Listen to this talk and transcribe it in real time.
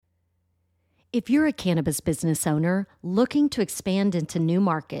If you're a cannabis business owner looking to expand into new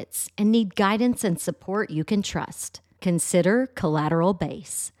markets and need guidance and support you can trust, consider Collateral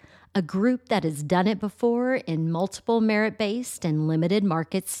Base, a group that has done it before in multiple merit-based and limited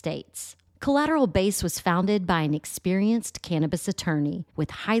market states. Collateral Base was founded by an experienced cannabis attorney with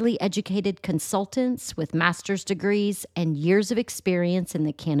highly educated consultants with master's degrees and years of experience in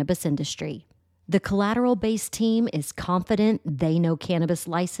the cannabis industry. The Collateral Base team is confident they know cannabis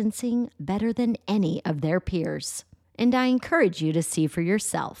licensing better than any of their peers. And I encourage you to see for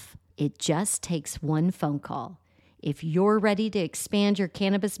yourself. It just takes one phone call. If you're ready to expand your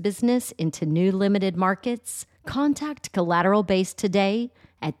cannabis business into new limited markets, contact Collateral Base today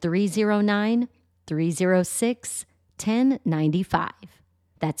at 309-306-1095.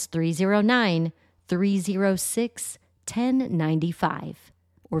 That's 309-306-1095.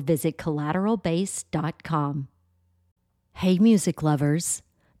 Or visit collateralbase.com. Hey, music lovers.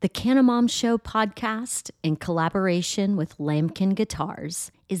 The Canna Mom Show podcast, in collaboration with Lamkin Guitars,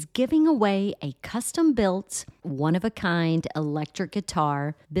 is giving away a custom-built, one-of-a-kind electric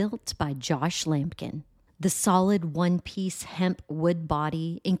guitar built by Josh Lamkin. The solid one-piece hemp wood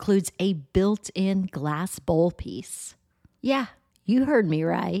body includes a built-in glass bowl piece. Yeah, you heard me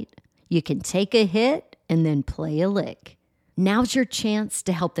right. You can take a hit and then play a lick. Now's your chance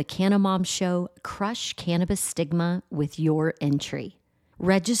to help the Canna Mom Show crush cannabis stigma with your entry.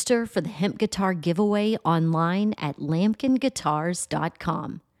 Register for the hemp guitar giveaway online at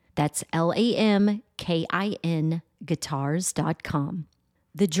lamkinguitars.com. That's LAMKIN guitars.com.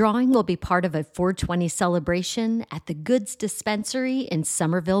 The drawing will be part of a 420 celebration at the Goods Dispensary in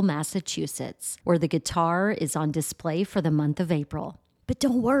Somerville, Massachusetts, where the guitar is on display for the month of April. But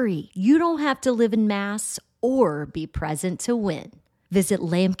don't worry, you don't have to live in Mass or be present to win. Visit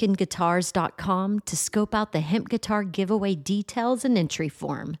lamkinguitars.com to scope out the hemp guitar giveaway details and entry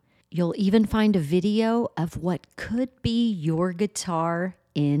form. You'll even find a video of what could be your guitar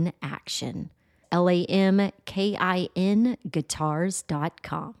in action. LAMKIN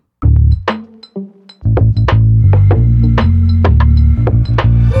guitars.com.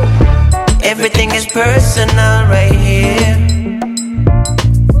 Everything is personal right here.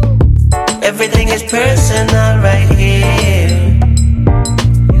 Everything is personal right here.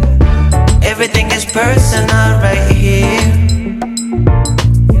 Everything is personal right here.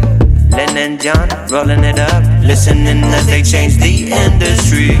 Len and John rolling it up, listening as they change the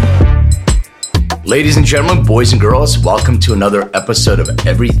industry. Ladies and gentlemen, boys and girls, welcome to another episode of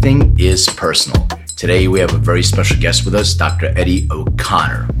Everything is Personal. Today we have a very special guest with us, Dr. Eddie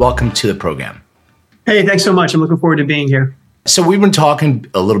O'Connor. Welcome to the program. Hey, thanks so much. I'm looking forward to being here. So we've been talking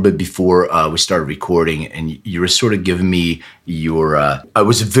a little bit before we started recording, and you were sort of giving me your, I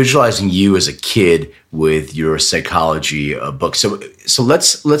was visualizing you as a kid with your psychology book. So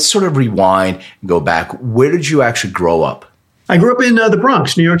let's sort of rewind and go back. Where did you actually grow up? I grew up in the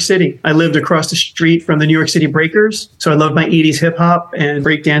Bronx, New York City. I lived across the street from the New York City Breakers. So I loved my 80s hip hop and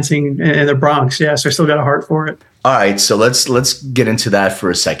breakdancing in the Bronx. Yeah, so I still got a heart for it. All right, so let's get into that for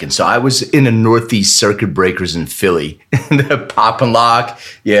a second. So I was in the Northeast Circuit Breakers in Philly. The Pop and Lock,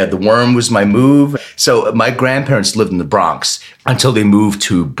 yeah, the Worm was my move. So my grandparents lived in the Bronx until they moved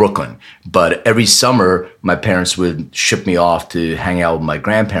to Brooklyn. But every summer, my parents would ship me off to hang out with my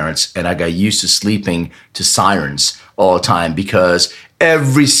grandparents, and I got used to sleeping to sirens all the time because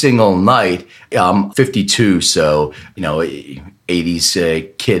every single night, I'm 52, so,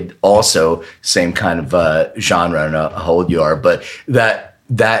 80s kid also, same kind of genre, and how old you are, but that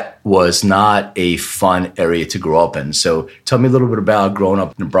was not a fun area to grow up in. So tell me a little bit about growing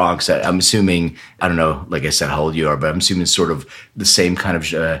up in the Bronx. I'm assuming, I don't know, like I said, how old you are, but I'm assuming it's sort of the same kind of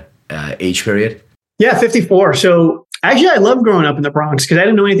age period. Yeah, 54. So actually, I loved growing up in the Bronx because I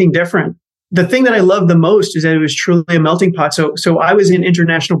didn't know anything different. The thing that I loved the most is that it was truly a melting pot. So I was in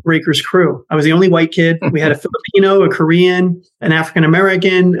International Breakers crew. I was the only white kid. We had a Filipino, a Korean, an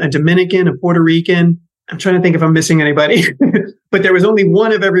African-American, a Dominican, a Puerto Rican. I'm trying to think if I'm missing anybody, but there was only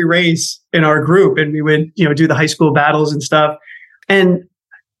one of every race in our group. And we would, do the high school battles and stuff. And,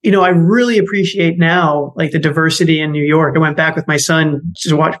 I really appreciate now, like the diversity in New York. I went back with my son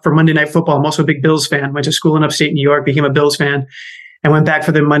to watch for Monday Night Football. I'm also a big Bills fan. Went to school in upstate New York, became a Bills fan. I went back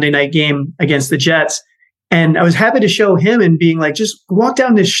for the Monday night game against the Jets. And I was happy to show him and being like, just walk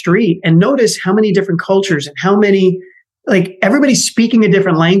down this street and notice how many different cultures and how many, like everybody's speaking a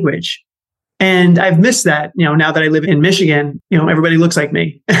different language. And I've missed that, now that I live in Michigan, everybody looks like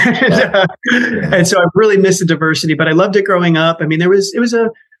me. And so I've really missed the diversity, but I loved it growing up. I mean,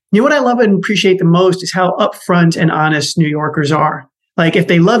 what I love and appreciate the most is how upfront and honest New Yorkers are. Like if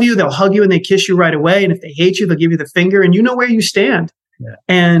they love you, they'll hug you and they kiss you right away. And if they hate you, they'll give you the finger and you know where you stand. Yeah.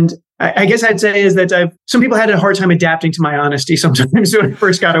 And I guess I'd say is that some people had a hard time adapting to my honesty sometimes when I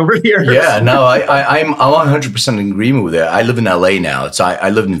first got over here. Yeah, no, I'm 100% in agreement with that. I live in LA now. I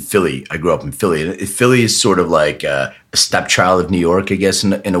lived in Philly. I grew up in Philly. And Philly is sort of like a stepchild of New York, I guess,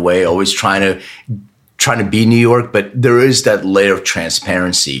 in a way, always trying to be New York, but there is that layer of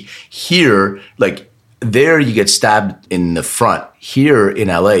transparency. Here, like there you get stabbed in the front. Here in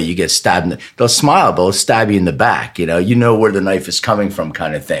LA, you get stabbed. They'll smile, but they'll stab you in the back. You know where the knife is coming from,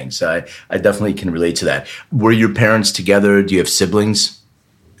 kind of thing. So I definitely can relate to that. Were your parents together? Do you have siblings?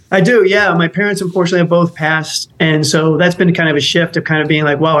 I do, yeah. My parents, unfortunately, have both passed. And so that's been kind of a shift of kind of being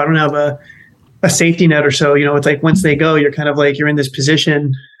like, wow, I don't have a safety net or so. It's like once they go, you're kind of like, you're in this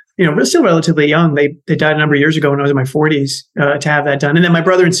position, but still relatively young. They died a number of years ago when I was in my 40s to have that done. And then my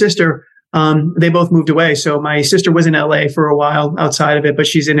brother and sister, they both moved away. So my sister was in LA for a while outside of it, but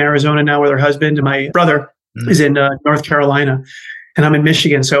she's in Arizona now with her husband. And my brother is in North Carolina, and I'm in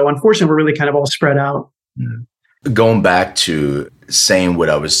Michigan. So unfortunately, we're really kind of all spread out. Going back to saying what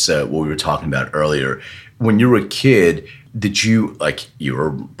we were talking about earlier, when you were a kid, did you you were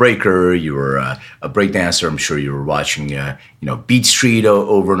a breaker, you were a breakdancer? I'm sure you were watching, Beat Street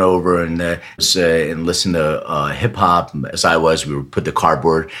over and over, and listen to hip hop. As I was, we would put the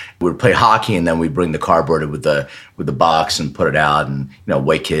cardboard. We would play hockey, and then we bring the cardboard with the box and put it out, and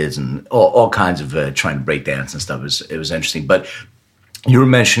white kids and all kinds of trying to break dance and stuff. It was interesting. But you were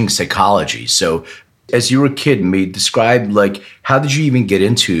mentioning psychology, so. As you were a kid, describe how did you even get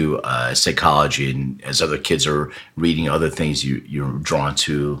into psychology? And as other kids are reading other things you're drawn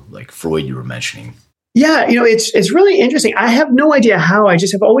to, like Freud, you were mentioning. Yeah, it's really interesting. I have no idea how. I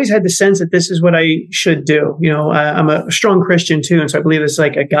just have always had the sense that this is what I should do. I'm a strong Christian too, and so I believe it's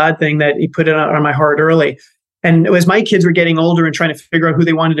like a God thing that He put it on my heart early. And as my kids were getting older and trying to figure out who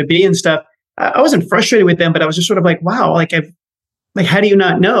they wanted to be and stuff, I wasn't frustrated with them, but I was just sort of like, wow, how do you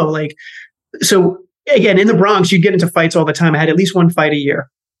not know? So. Again, in the Bronx, you'd get into fights all the time. I had at least one fight a year,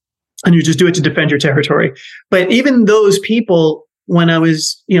 and you just do it to defend your territory. But even those people, when I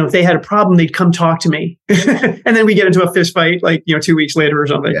was, if they had a problem, they'd come talk to me. And then we get into a fist fight, 2 weeks later or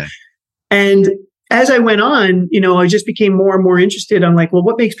something. Yeah. And as I went on, I just became more and more interested. I'm like, well,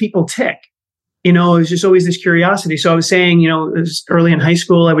 what makes people tick? It was just always this curiosity. So I was saying, it was early in high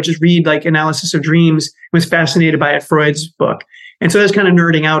school, I would just read Analysis of Dreams, was fascinated by it, Freud's book. And so I was kind of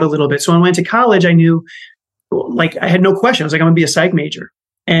nerding out a little bit. So when I went to college, I knew, I had no question. I was like, I'm going to be a psych major.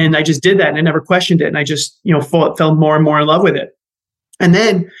 And I just did that and I never questioned it. And I just, fell more and more in love with it. And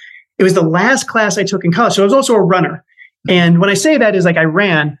then it was the last class I took in college. So I was also a runner. And when I say that is I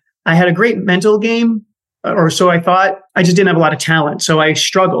ran, I had a great mental game, or so I thought. I just didn't have a lot of talent. So I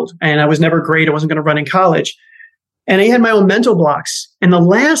struggled and I was never great. I wasn't going to run in college. And I had my own mental blocks. And the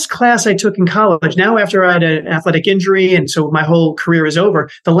last class I took in college, now after I had an athletic injury, and so my whole career is over,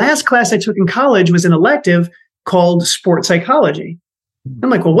 the last class I took in college was an elective called sports psychology.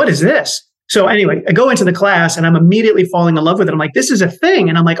 I'm like, well, what is this? So anyway, I go into the class and I'm immediately falling in love with it. I'm like, this is a thing.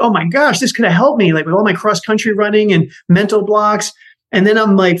 And I'm like, oh my gosh, this could have helped me with all my cross country running and mental blocks. And then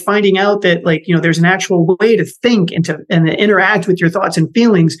I'm finding out that there's an actual way to think and to interact with your thoughts and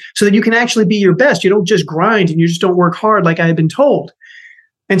feelings so that you can actually be your best. You don't just grind and you just don't work hard like I had been told.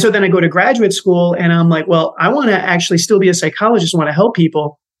 And so then I go to graduate school and I'm like, well, I want to actually still be a psychologist. I want to help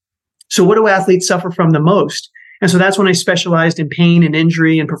people. So what do athletes suffer from the most? And so that's when I specialized in pain and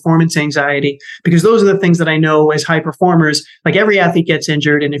injury and performance anxiety, because those are the things that I know as high performers, every athlete gets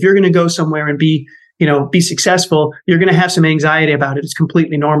injured. And if you're going to go somewhere and be successful, you're going to have some anxiety about it. It's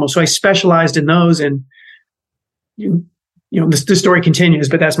completely normal. So I specialized in those, and the story continues,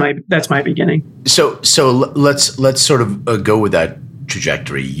 but that's my beginning. So let's sort of go with that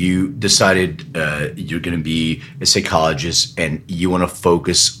trajectory. You decided you're going to be a psychologist, and you want to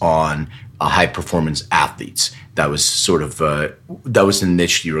focus on high performance athletes. That was sort of that was the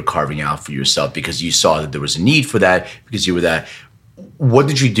niche you were carving out for yourself because you saw that there was a need for that because you were that. What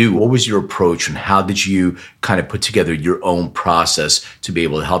did you do? What was your approach, and how did you kind of put together your own process to be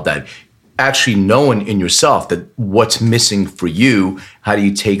able to help that? Actually knowing in yourself that what's missing for you, how do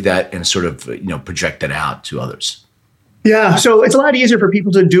you take that and sort of, project that out to others? Yeah. So it's a lot easier for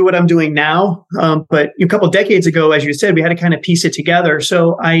people to do what I'm doing now. But a couple of decades ago, as you said, we had to kind of piece it together.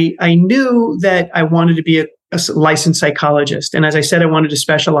 So I knew that I wanted to be a licensed psychologist. And as I said, I wanted to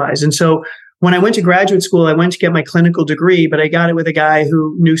specialize. And so when I went to graduate school, I went to get my clinical degree, but I got it with a guy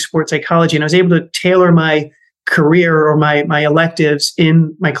who knew sports psychology, and I was able to tailor my career or my electives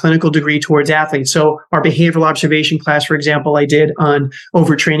in my clinical degree towards athletes. So our behavioral observation class, for example, I did on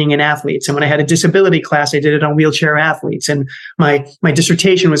overtraining in athletes. And when I had a disability class, I did it on wheelchair athletes. And my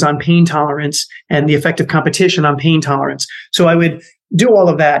dissertation was on pain tolerance and the effect of competition on pain tolerance. So I would do all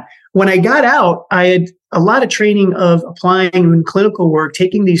of that. When I got out, I had a lot of training of applying in clinical work,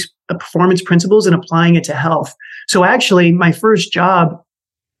 taking these performance principles and applying it to health. So actually, my first job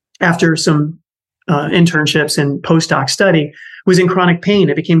after some internships and postdoc study was in chronic pain.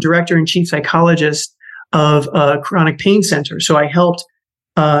 I became director and chief psychologist of a chronic pain center. So I helped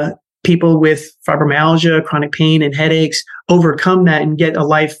people with fibromyalgia, chronic pain, and headaches overcome that and get their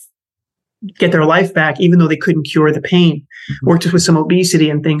life back, even though they couldn't cure the pain. Worked with some obesity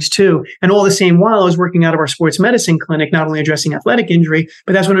and things too. And all the same while I was working out of our sports medicine clinic, not only addressing athletic injury,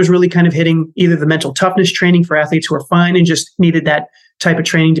 but that's when I was really kind of hitting either the mental toughness training for athletes who are fine and just needed that type of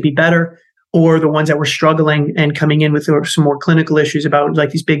training to be better, or the ones that were struggling and coming in with some more clinical issues about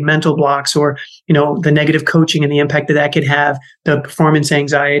like these big mental blocks, or, the negative coaching and the impact that could have, the performance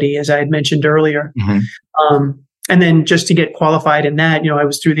anxiety, as I had mentioned earlier. And then just to get qualified in that, I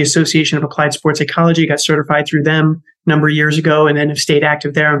was through the Association of Applied Sports Psychology, got certified through them a number of years ago, and then have stayed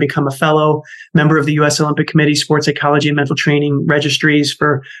active there and become a fellow member of the U.S. Olympic Committee Sports Psychology and Mental Training Registries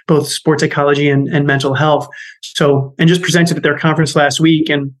for both sports psychology and mental health. So, and just presented at their conference last week,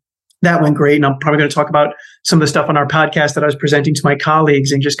 and that went great. And I'm probably going to talk about some of the stuff on our podcast that I was presenting to my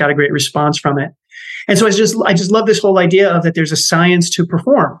colleagues, and just got a great response from it. And so I just love this whole idea of that there's a science to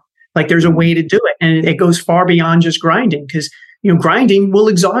perform. Like there's a way to do it, and it goes far beyond just grinding, because grinding will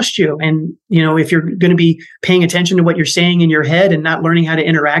exhaust you. And if you're going to be paying attention to what you're saying in your head and not learning how to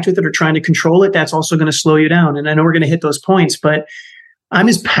interact with it or trying to control it, that's also going to slow you down. And I know we're going to hit those points, but I'm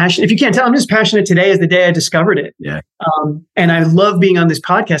as passionate. If you can't tell, I'm as passionate today as the day I discovered it. Yeah. And I love being on this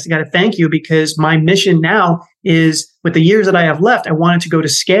podcast. I got to thank you, because my mission now is, with the years that I have left, I wanted to go to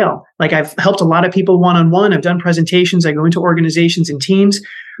scale. Like I've helped a lot of people one-on-one. I've done presentations. I go into organizations and teams,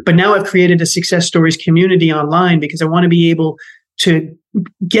 but now I've created a success stories community online, because I want to be able to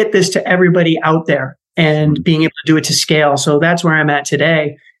get this to everybody out there and being able to do it to scale. So that's where I'm at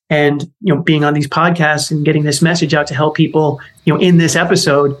today. And, being on these podcasts and getting this message out to help people, in this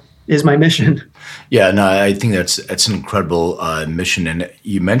episode is my mission. Yeah, no, I think that's an incredible mission. And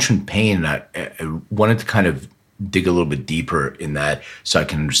you mentioned pain, and I wanted to kind of dig a little bit deeper in that so I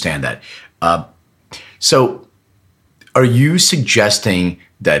can understand that. So are you suggesting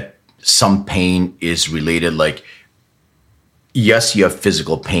that some pain is related? Like, yes, you have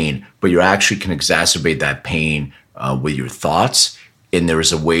physical pain, but you actually can exacerbate that pain with your thoughts. And there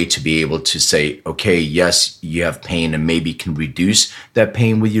is a way to be able to say, okay, yes, you have pain, and maybe can reduce that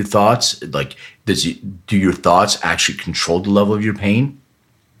pain with your thoughts. Like, do your thoughts actually control the level of your pain?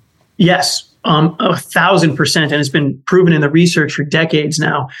 Yes, 1,000%. And it's been proven in the research for decades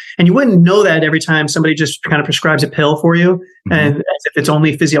now. And you wouldn't know that every time somebody just kind of prescribes a pill for you, and as if it's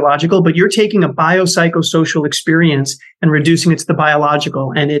only physiological, but you're taking a biopsychosocial experience and reducing it to the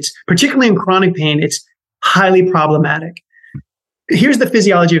biological. And it's, particularly in chronic pain, it's highly problematic. Here's the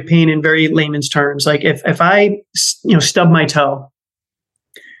physiology of pain in very layman's terms. Like if I, stub my toe,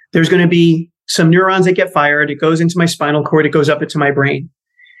 there's going to be some neurons that get fired. It goes into my spinal cord. It goes up into my brain.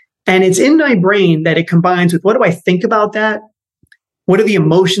 And it's in my brain that it combines with, what do I think about that? What are the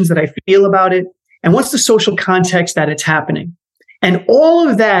emotions that I feel about it? And what's the social context that it's happening? And all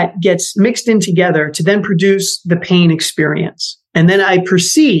of that gets mixed in together to then produce the pain experience. And then I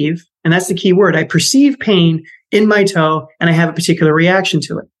perceive, and that's the key word, I perceive pain in my toe, and I have a particular reaction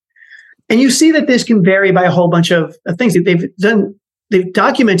to it. And you see that this can vary by a whole bunch of things that they've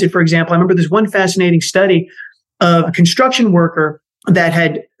documented. For example, I remember there's one fascinating study of a construction worker that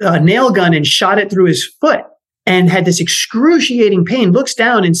had a nail gun and shot it through his foot and had this excruciating pain, looks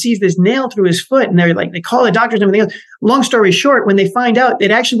down and sees this nail through his foot. And they call the doctors and everything else. Long story short, when they find out,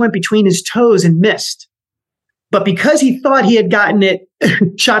 it actually went between his toes and missed. But because he thought he had gotten it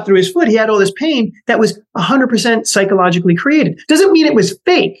shot through his foot, he had all this pain that was 100% psychologically created. Doesn't mean it was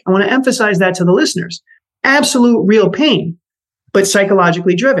fake. I want to emphasize that to the listeners. Absolute real pain, but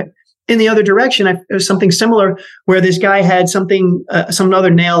psychologically driven. In the other direction, it was something similar where this guy had something, some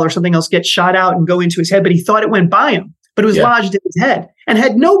other nail or something else get shot out and go into his head, but he thought it went by him, but it was lodged in his head and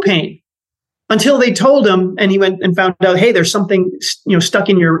had no pain until they told him, and he went and found out, hey, there's something, stuck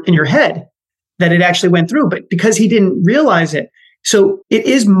in your head, that it actually went through, but because he didn't realize it. So it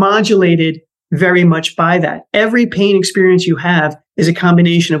is modulated very much by that. Every pain experience you have is a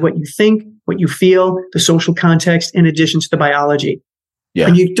combination of what you think, what you feel, the social context, in addition to the biology. Yeah.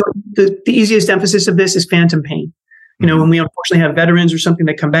 And the easiest emphasis of this is phantom pain. When we unfortunately have veterans or something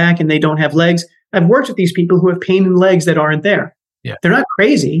that come back and they don't have legs, I've worked with these people who have pain in legs that aren't there. Yeah. They're not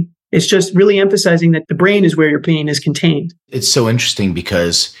crazy. It's just really emphasizing that the brain is where your pain is contained. It's so interesting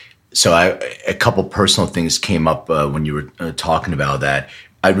because a couple personal things came up when you were talking about that.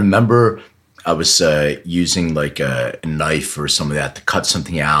 I remember I was using like a knife or something like that to cut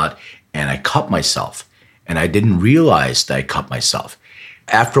something out, and I cut myself. And I didn't realize that I cut myself.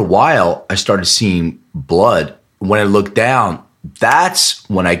 After a while, I started seeing blood. When I looked down, that's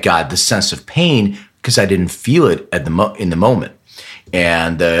when I got the sense of pain because I didn't feel it in the moment.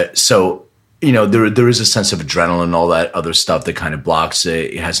 And so, there is a sense of adrenaline and all that other stuff that kind of blocks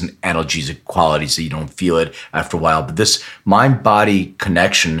it. It has an analgesic quality, so you don't feel it after a while. But this mind-body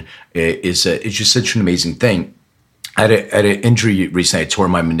connection is just such an amazing thing. I had an injury recently. I tore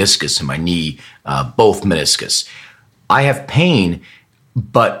my meniscus in my knee, both meniscus. I have pain,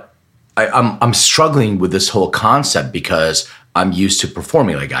 but I'm struggling with this whole concept because I'm used to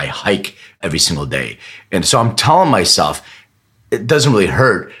performing. Like I hike every single day. And so I'm telling myself, it doesn't really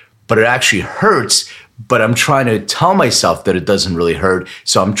hurt, but it actually hurts. But I'm trying to tell myself that it doesn't really hurt.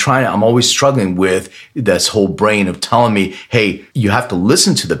 So I'm always struggling with this whole brain of telling me, hey, you have to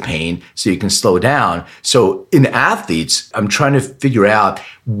listen to the pain so you can slow down. So in athletes, I'm trying to figure out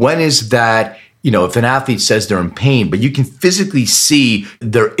when is that, if an athlete says they're in pain, but you can physically see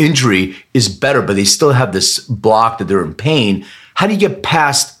their injury is better, but they still have this block that they're in pain. How do you get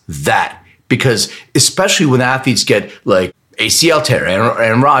past that? Because especially when athletes get like ACL tear,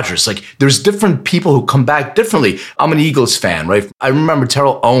 Aaron Rodgers, like there's different people who come back differently. I'm an Eagles fan, right? I remember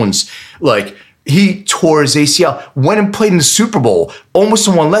Terrell Owens, like he tore his ACL, went and played in the Super Bowl, almost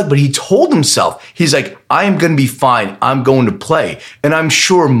on one leg, but he told himself, he's like, I am going to be fine. I'm going to play. And I'm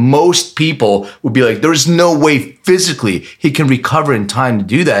sure most people would be like, there's no way physically he can recover in time to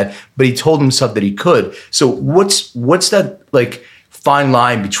do that. But he told himself that he could. So what's that like fine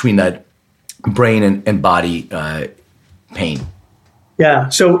line between that brain and body pain? Yeah.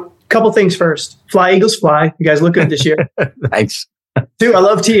 So a couple things first. Fly, Eagles, fly. You guys look good this year. Thanks. Two, I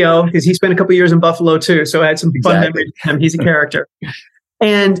love T.O. because he spent a couple years in Buffalo too. So I had some fun memories with him. He's a character.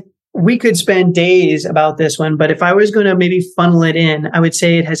 And we could spend days about this one, but if I was going to maybe funnel it in, I would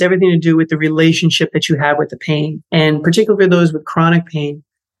say it has everything to do with the relationship that you have with the pain, and particularly for those with chronic pain.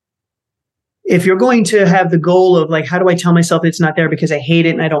 If you're going to have the goal of like, how do I tell myself it's not there because I hate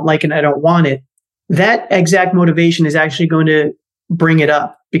it and I don't like it and I don't want it? That exact motivation is actually going to bring it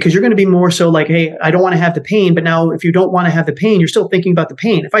up, because you're going to be more so like, hey, I don't want to have the pain. But now if you don't want to have the pain, you're still thinking about the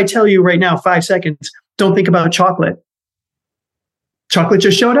pain. If I tell you right now, 5 seconds, don't think about chocolate. Chocolate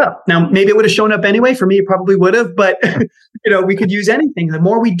just showed up. Now, maybe it would have shown up anyway. For me, it probably would have, but we could use anything. The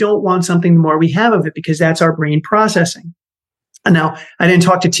more we don't want something, the more we have of it, because that's our brain processing. And now, I didn't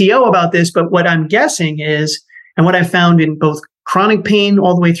talk to T.O. about this, but what I'm guessing is, and what I found in both chronic pain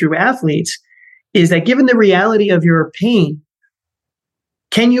all the way through athletes, is that given the reality of your pain,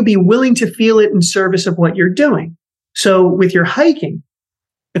 can you be willing to feel it in service of what you're doing? So with your hiking,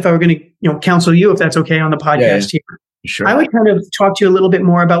 if I were going to, counsel you, if that's okay on the podcast here, sure. I would kind of talk to you a little bit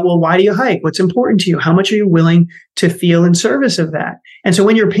more about, well, why do you hike? What's important to you? How much are you willing to feel in service of that? And so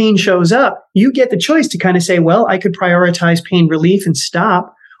when your pain shows up, you get the choice to kind of say, well, I could prioritize pain relief and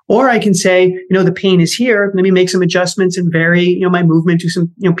stop. Or I can say, the pain is here. Let me make some adjustments and vary, my movement, do some,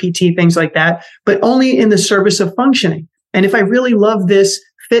 PT, things like that, but only in the service of functioning. And if I really love this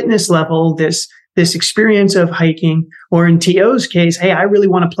fitness level, this experience of hiking, or in T.O.'s case, hey, I really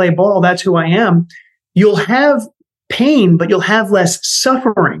want to play ball. That's who I am. You'll have pain, but you'll have less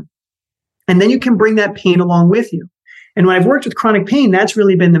suffering. And then you can bring that pain along with you. And when I've worked with chronic pain, that's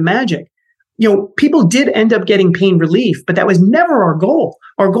really been the magic. People did end up getting pain relief, but that was never our goal.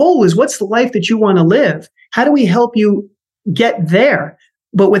 Our goal was, what's the life that you want to live? How do we help you get there?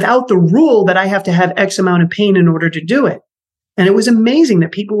 But without the rule that I have to have X amount of pain in order to do it. And it was amazing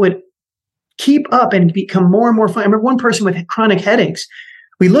that people would keep up and become more and more fine. I remember one person with chronic headaches.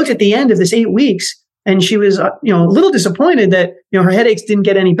 We looked at the end of this 8 weeks, and she was, a little disappointed that, her headaches didn't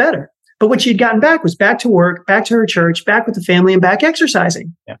get any better. But what she'd gotten back was back to work, back to her church, back with the family, and back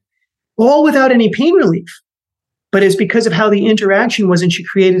exercising. Yeah. All without any pain relief. But it's because of how the interaction was, and she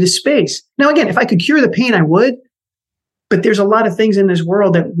created a space. Now, again, if I could cure the pain, I would. But there's a lot of things in this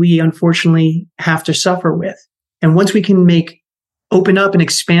world that we unfortunately have to suffer with. And once we can open up and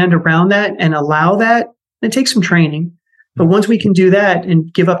expand around that and allow that, it takes some training. But once we can do that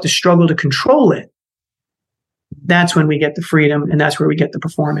and give up the struggle to control it, that's when we get the freedom, and that's where we get the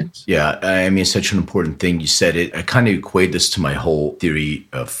performance. Yeah, I mean, it's such an important thing. You said it. I kind of equate this to my whole theory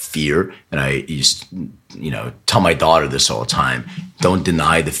of fear. And I used, tell my daughter this all the time. Don't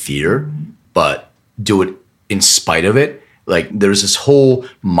deny the fear, but do it in spite of it. Like there's this whole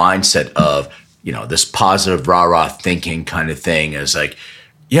mindset of, this positive rah-rah thinking kind of thing as like,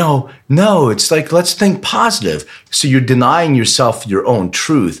 No, it's like, let's think positive. So you're denying yourself your own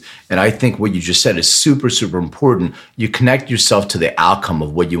truth. And I think what you just said is super, super important. You connect yourself to the outcome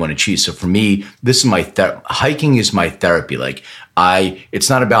of what you want to achieve. So for me, this is my hiking is my therapy. Like it's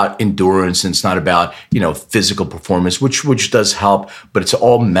not about endurance and it's not about, physical performance, which does help, but it's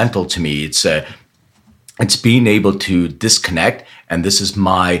all mental to me. It's being able to disconnect. And this is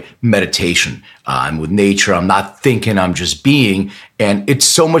my meditation. I'm with nature. I'm not thinking, I'm just being. And it's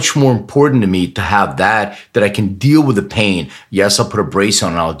so much more important to me to have that I can deal with the pain. Yes, I'll put a brace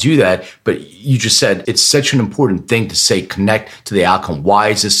on and I'll do that. But you just said it's such an important thing to say, connect to the outcome. Why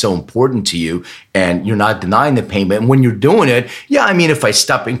is this so important to you? And you're not denying the pain. But when you're doing it, if I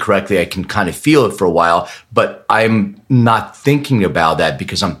step incorrectly, I can kind of feel it for a while. But I'm not thinking about that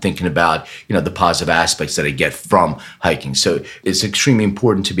because I'm thinking about, the positive aspects that I get from hiking. So it's extremely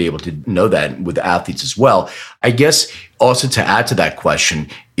important to be able to know that with athletes as well. I guess also to add to that question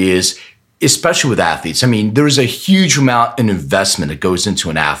is, especially with athletes, there's a huge amount of investment that goes into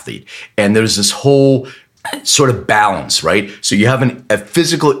an athlete. And there's this whole sort of balance, right? So you have a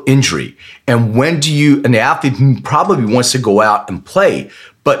physical injury. And and the athlete probably wants to go out and play,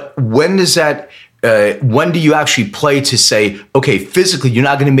 but when do you actually play to say, okay, physically, you're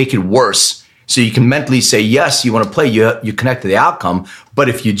not going to make it worse? So you can mentally say, yes, you want to play, you connect to the outcome. But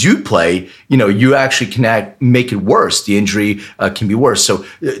if you do play, you actually make it worse. The injury can be worse. So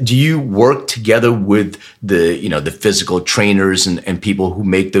do you work together with the physical trainers and people who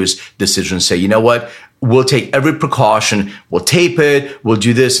make those decisions, say, you know what, we'll take every precaution, we'll tape it, we'll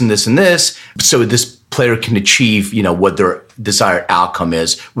do this and this and this, so this player can achieve, what their desired outcome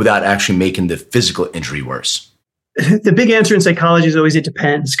is without actually making the physical injury worse? The big answer in psychology is always it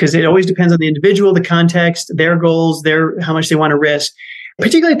depends, because it always depends on the individual, the context, their goals, how much they want to risk.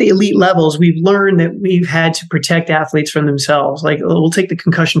 Particularly at the elite levels, we've learned that we've had to protect athletes from themselves. Like we'll take the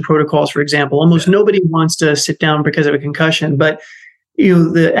concussion protocols, for example. Almost nobody wants to sit down because of a concussion, but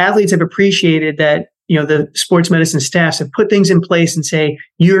the athletes have appreciated that the sports medicine staffs have put things in place and say,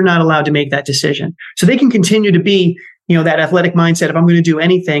 you're not allowed to make that decision. So they can continue to be that athletic mindset of I'm going to do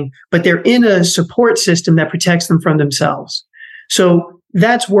anything, but they're in a support system that protects them from themselves. So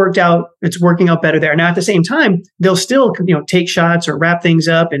that's worked out. It's working out better there. Now, at the same time, they'll still, take shots or wrap things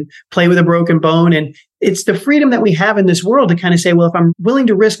up and play with a broken bone. And it's the freedom that we have in this world to kind of say, well, if I'm willing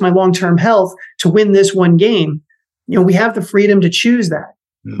to risk my long-term health to win this one game, we have the freedom to choose that.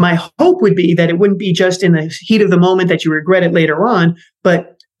 My hope would be that it wouldn't be just in the heat of the moment that you regret it later on,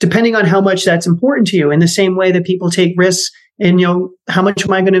 but depending on how much that's important to you, in the same way that people take risks and, how much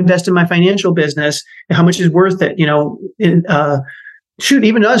am I going to invest in my financial business? And how much is worth it?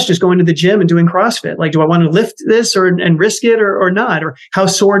 Even us just going to the gym and doing CrossFit. Like, do I want to lift this and risk it or not? Or how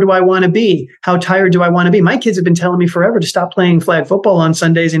sore do I want to be? How tired do I want to be? My kids have been telling me forever to stop playing flag football on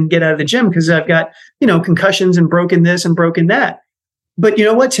Sundays and get out of the gym because I've got, concussions and broken this and broken that. But you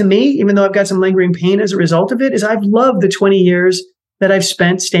know what? To me, even though I've got some lingering pain as a result of it, is I've loved the 20 years that I've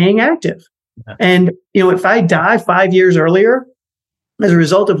spent staying active. And, if I die 5 years earlier as a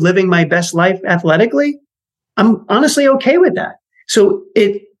result of living my best life athletically, I'm honestly okay with that. So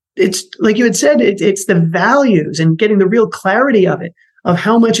it's like you had said, it's the values and getting the real clarity of it, of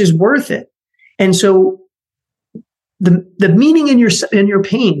how much is worth it. And so the meaning in your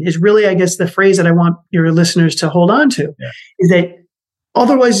pain is really, I guess, the phrase that I want your listeners to hold on to, is that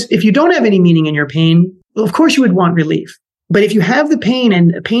otherwise, if you don't have any meaning in your pain, well, of course you would want relief. But if you have the pain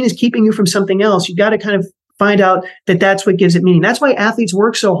and the pain is keeping you from something else, you got to kind of find out that that's what gives it meaning. That's why athletes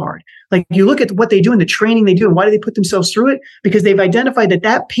work so hard. Like you look at what they do and the training they do, and why do they put themselves through it? Because they've identified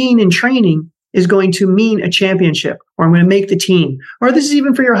that pain in training is going to mean a championship, or I'm going to make the team. Or this is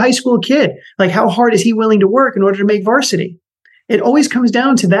even for your high school kid. Like, how hard is he willing to work in order to make varsity? It always comes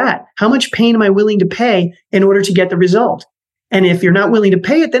down to that. How much pain am I willing to pay in order to get the result? And if you're not willing to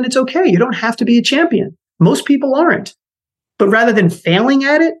pay it, then it's okay. You don't have to be a champion. Most people aren't. But rather than failing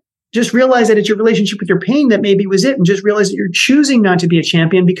at it, just realize that it's your relationship with your pain that maybe was it, and just realize that you're choosing not to be a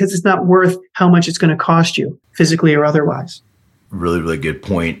champion because it's not worth how much it's going to cost you, physically or otherwise. Really, really good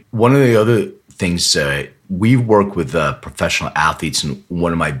point. One of the other things, we work with professional athletes in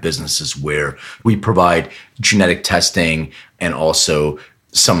one of my businesses where we provide genetic testing and also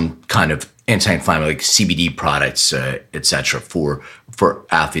some kind of anti-inflammatory, like CBD products, et cetera, for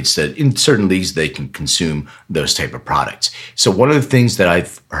athletes that in certain leagues, they can consume those type of products. So one of the things that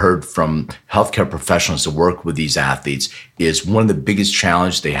I've heard from healthcare professionals that work with these athletes is one of the biggest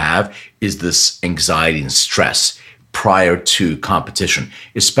challenges they have is this anxiety and stress prior to competition,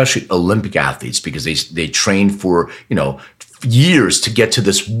 especially Olympic athletes, because they train for, years to get to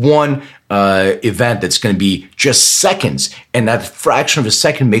this one event that's going to be just seconds, and that fraction of a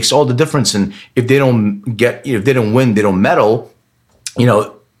second makes all the difference. And if they don't win, they don't medal,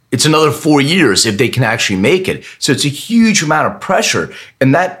 it's another 4 years if they can actually make it. So it's a huge amount of pressure,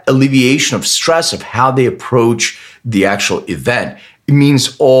 and that alleviation of stress of how they approach the actual event, it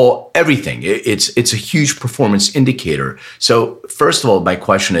means everything. It's a huge performance indicator. So first of all, my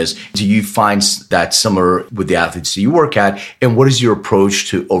question is, do you find that similar with the athletes that you work at? And what is your approach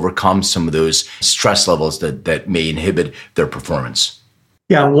to overcome some of those stress levels that may inhibit their performance?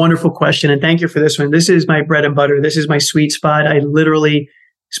 Yeah, wonderful question. And thank you for this one. This is my bread and butter. This is my sweet spot. I literally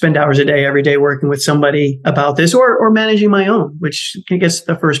spend hours a day, every day working with somebody about this or managing my own, which gets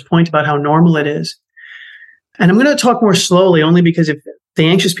the first point about how normal it is. And I'm going to talk more slowly only because if the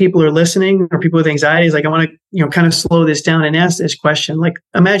anxious people are listening or people with anxiety, is like, I want to, kind of slow this down and ask this question. Like,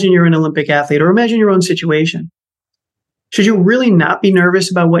 imagine you're an Olympic athlete or imagine your own situation. Should you really not be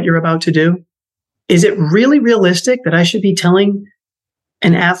nervous about what you're about to do? Is it really realistic that I should be telling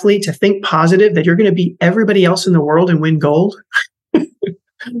an athlete to think positive, that you're going to beat everybody else in the world and win gold?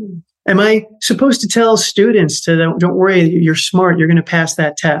 Am I supposed to tell students to don't worry, you're smart, you're going to pass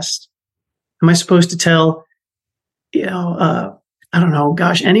that test? Am I supposed to tell, I don't know,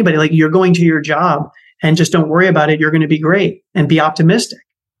 anybody, like, you're going to your job and just don't worry about it, you're going to be great and be optimistic?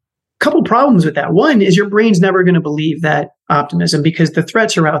 A couple problems with that. One is your brain's never going to believe that optimism because the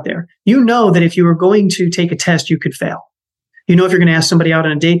threats are out there. You know that if you were going to take a test, you could fail. You know if you're going to ask somebody out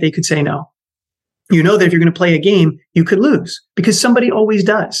on a date, they could say no. You know that if you're going to play a game, you could lose because somebody always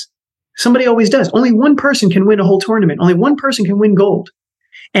does. Somebody always does. Only one person can win a whole tournament. Only one person can win gold.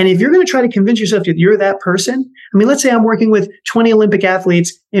 And if you're going to try to convince yourself that you're that person, let's say I'm working with 20 Olympic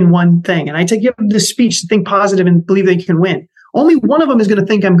athletes in one thing, and I give them this speech to think positive and believe they can win. Only one of them is going to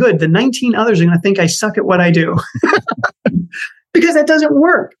think I'm good. The 19 others are going to think I suck at what I do because that doesn't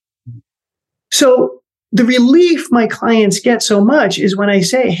work. So the relief my clients get so much is when I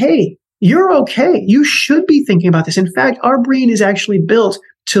say, hey, you're okay. You should be thinking about this. In fact, our brain is actually built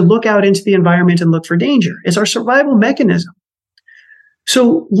to look out into the environment and look for danger. It's our survival mechanism.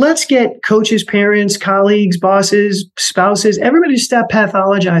 So let's get coaches, parents, colleagues, bosses, spouses, everybody to stop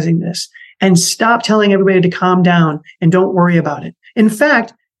pathologizing this and stop telling everybody to calm down and don't worry about it. In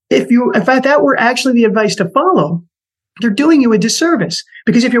fact, if that were actually the advice to follow, they're doing you a disservice.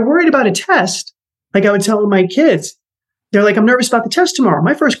 Because if you're worried about a test, like I would tell my kids, they're like, I'm nervous about the test tomorrow.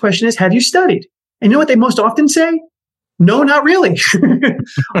 My first question is, have you studied? And you know what they most often say? No, not really.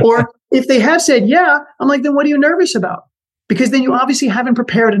 Or if they have said, yeah, I'm like, then what are you nervous about? Because then you obviously haven't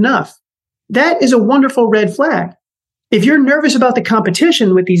prepared enough. That is a wonderful red flag. If you're nervous about the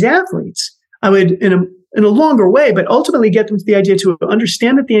competition with these athletes, I would, in a longer way, but ultimately get them to the idea to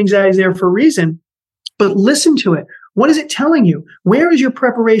understand that the anxiety is there for a reason, but listen to it. What is it telling you? Where is your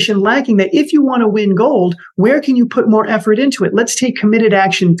preparation lacking that if you want to win gold, where can you put more effort into it? Let's take committed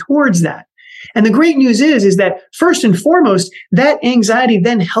action towards that. And the great news is that first and foremost, that anxiety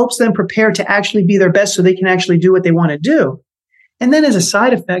then helps them prepare to actually be their best so they can actually do what they want to do. And then as a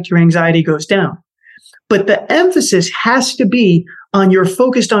side effect, your anxiety goes down. But the emphasis has to be on you're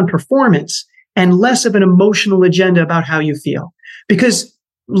focused on performance and less of an emotional agenda about how you feel. Because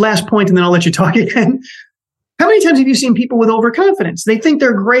last point, and then I'll let you talk again. How many times have you seen people with overconfidence? They think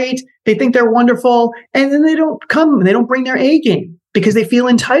they're great, they think they're wonderful, and then they don't come and they don't bring their A game because they feel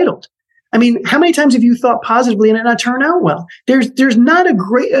entitled. How many times have you thought positively and it not turn out well? There's not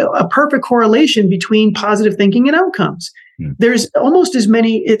a perfect correlation between positive thinking and outcomes. There's almost as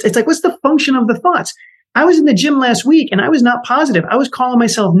many. It's like, what's the function of the thoughts? I was in the gym last week and I was not positive. I was calling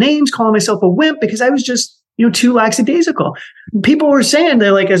myself names, calling myself a wimp because I was just, too lackadaisical. People were saying,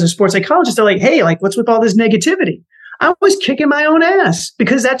 they're like, as a sports psychologist, they're like, hey, like, what's with all this negativity? I was kicking my own ass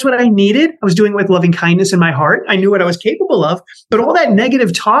because that's what I needed. I was doing it with loving kindness in my heart. I knew what I was capable of, but all that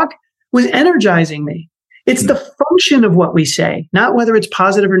negative talk was energizing me. It's the function of what we say, not whether it's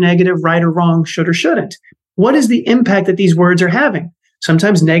positive or negative, right or wrong, should or shouldn't. What is the impact that these words are having?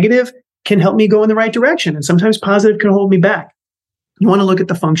 Sometimes negative can help me go in the right direction, and sometimes positive can hold me back. You want to look at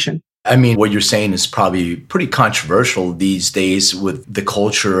the function. What you're saying is probably pretty controversial these days with the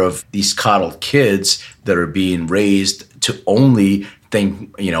culture of these coddled kids that are being raised to only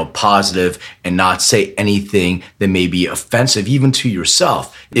think, positive and not say anything that may be offensive even to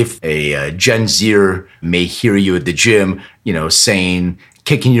yourself. If a Gen Zer may hear you at the gym, saying,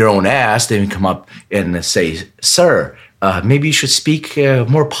 kicking your own ass, they come up and say, sir, maybe you should speak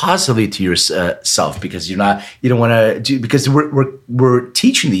more positively to yourself because you don't want to do, because we're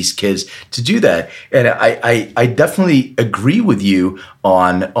teaching these kids to do that. And I definitely agree with you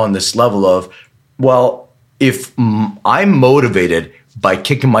on this level of, well, if I'm motivated by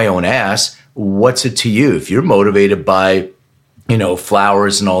kicking my own ass, what's it to you? If you're motivated by,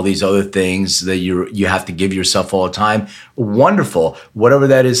 flowers and all these other things that you have to give yourself all the time, wonderful. Whatever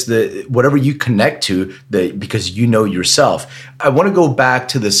that is, whatever you connect to, because you know yourself. I want to go back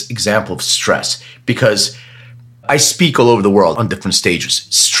to this example of stress, because I speak all over the world on different stages.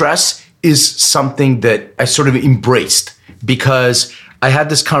 Stress is something that I sort of embraced, because I had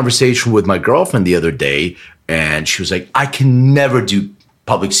this conversation with my girlfriend the other day, and she was like, I can never do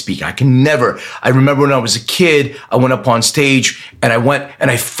public speaking. I remember when I was a kid, I went up on stage and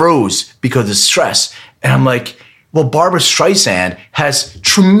I froze because of stress. And I'm like, well, Barbra Streisand has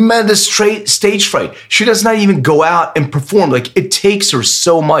tremendous stage fright. She does not even go out and perform. Like, it takes her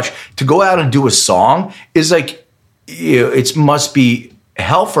so much to go out and do a song. Is like, it must be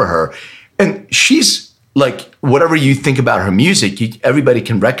hell for her. And she's like, whatever you think about her music, everybody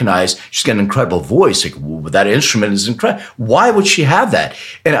can recognize she's got an incredible voice. Like, that instrument is incredible. Why would she have that?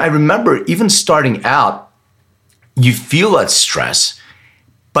 And I remember even starting out, you feel that stress.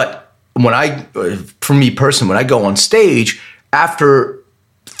 But for me personally, when I go on stage, after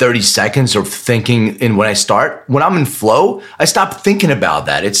 30 seconds of thinking, and when I'm in flow, I stop thinking about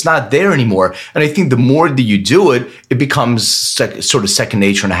that. It's not there anymore. And I think the more that you do it, it becomes sort of second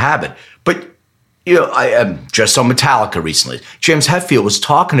nature and a habit. But I just saw Metallica recently. James Hetfield was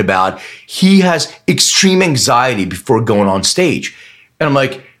talking about he has extreme anxiety before going on stage. And I'm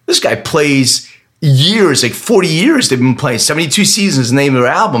like, this guy plays years, like 40 years. They've been playing 72 seasons, the name of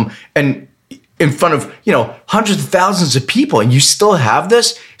their album, and in front of, hundreds of thousands of people, and you still have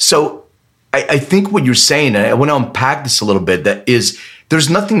this. So I think what you're saying, and I want to unpack this a little bit, that is, there's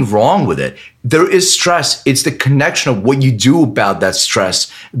nothing wrong with it. There is stress. It's the connection of what you do about that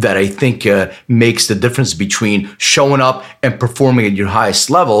stress that I think makes the difference between showing up and performing at your highest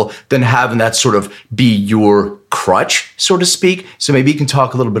level than having that sort of be your crutch, so to speak. So maybe you can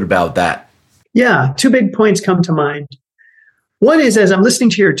talk a little bit about that. Yeah, two big points come to mind. One is, as I'm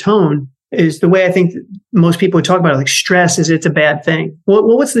listening to your tone, is the way I think most people would talk about it, like stress it's a bad thing. Well,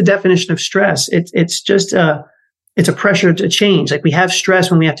 what's the definition of stress? It's just it's a pressure to change. Like, we have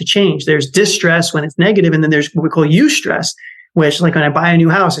stress when we have to change. There's distress when it's negative, and then there's what we call eustress, which, like, when I buy a new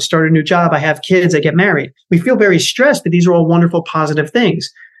house, I start a new job, I have kids, I get married. We feel very stressed, but these are all wonderful, positive things.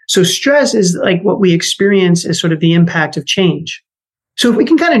 So stress is like what we experience as sort of the impact of change. So if we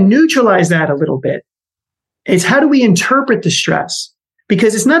can kind of neutralize that a little bit, it's how do we interpret the stress?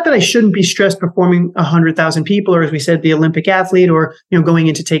 Because it's not that I shouldn't be stressed performing 100,000 people, or, as we said, the Olympic athlete, or, going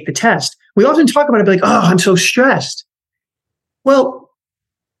in to take the test. We often talk about it, like, oh, I'm so stressed. Well,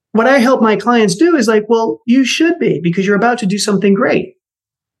 what I help my clients do is like, well, you should be, because you're about to do something great.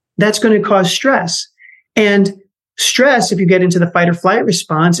 That's going to cause stress. And stress, if you get into the fight or flight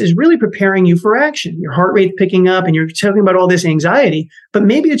response, is really preparing you for action. Your heart rate picking up, and you're talking about all this anxiety, but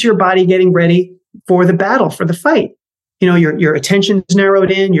maybe it's your body getting ready for the battle, for the fight. Your attention's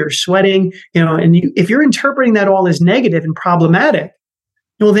narrowed in, you're sweating, and if you're interpreting that all as negative and problematic,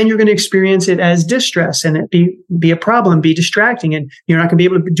 well, then you're going to experience it as distress, and it be a problem, be distracting, and you're not going to be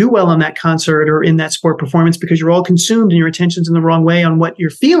able to do well on that concert or in that sport performance because you're all consumed and your attention's in the wrong way on what you're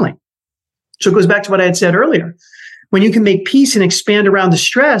feeling. So it goes back to what I had said earlier. When you can make peace and expand around the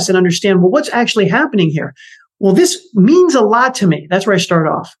stress and understand, well, what's actually happening here? Well, this means a lot to me. That's where I start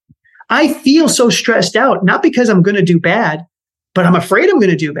off. I feel so stressed out, not because I'm going to do bad, but I'm afraid I'm going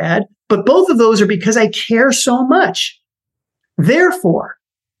to do bad. But both of those are because I care so much. Therefore,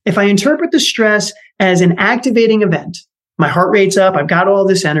 if I interpret the stress as an activating event, my heart rate's up, I've got all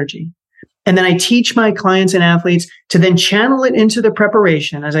this energy, and then I teach my clients and athletes to then channel it into the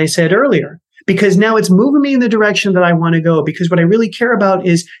preparation, as I said earlier, because now it's moving me in the direction that I want to go, because what I really care about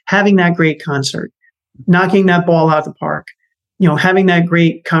is having that great concert, knocking that ball out of the park, having that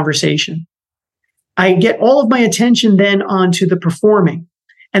great conversation. I get all of my attention then onto the performing.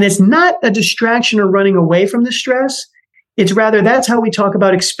 And it's not a distraction or running away from the stress. It's rather, that's how we talk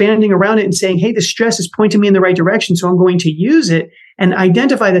about expanding around it and saying, hey, the stress is pointing me in the right direction, so I'm going to use it, and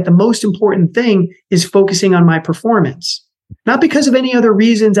identify that the most important thing is focusing on my performance. Not because of any other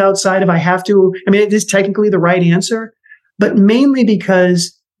reasons outside of I have to. I mean, it is technically the right answer, but mainly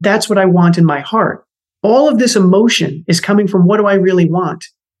because that's what I want in my heart. All of this emotion is coming from, what do I really want?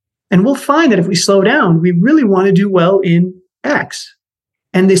 And we'll find that if we slow down, we really want to do well in X.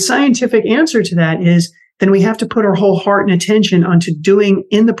 And the scientific answer to that is, then we have to put our whole heart and attention onto doing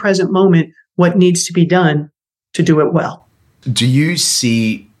in the present moment what needs to be done to do it well. Do you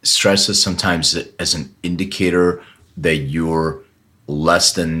see stress sometimes as an indicator that you're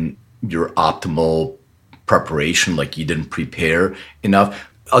less than your optimal preparation, like you didn't prepare enough?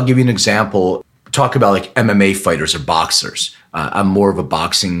 I'll give you an example. talk about like MMA fighters or boxers. I'm more of a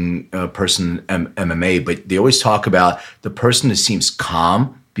boxing person, MMA, but they always talk about the person that seems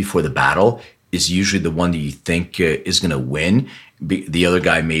calm before the battle is usually the one that you think is going to win. The other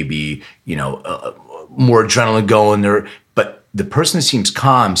guy may be, more adrenaline going there, but the person that seems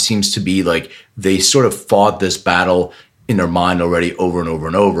calm seems to be like they sort of fought this battle in their mind already over and over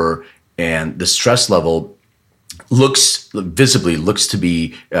and over, and the stress level looks to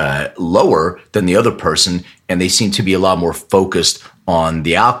be lower than the other person, and they seem to be a lot more focused on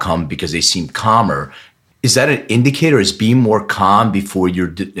the outcome because they seem calmer. Is that an indicator? Is being more calm before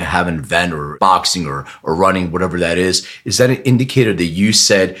you're having an event or boxing or running, whatever that is that an indicator that you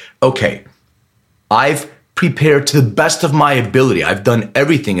said, okay, I've prepared to the best of my ability, I've done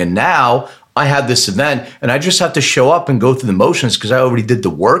everything, and now I have this event and I just have to show up and go through the motions because I already did the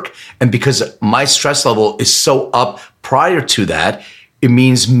work, and because my stress level is so up prior to that, it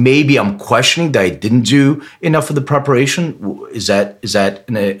means maybe I'm questioning that I didn't do enough of the preparation? Is that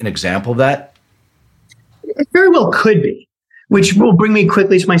an example of that? It very well could be, which will bring me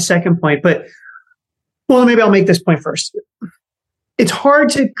quickly to my second point. But, well, maybe I'll make this point first. It's hard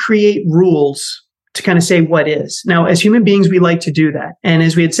to create rules to kind of say what is. Now, as human beings, we like to do that. And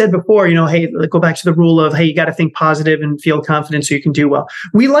as we had said before, hey, go back to the rule of, hey, you got to think positive and feel confident so you can do well.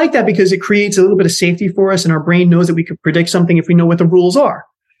 We like that because it creates a little bit of safety for us, and our brain knows that we could predict something if we know what the rules are.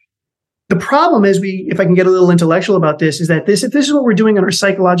 The problem is if I can get a little intellectual about this, is that if this is what we're doing in our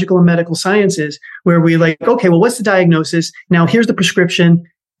psychological and medical sciences, where we like, okay, well, what's the diagnosis? Now here's the prescription.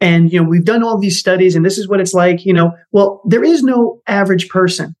 And, we've done all these studies and this is what it's like, well, there is no average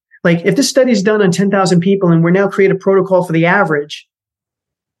person. Like if this study is done on 10,000 people and we're now create a protocol for the average,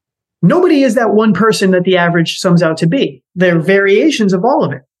 nobody is that one person that the average sums out to be. There are variations of all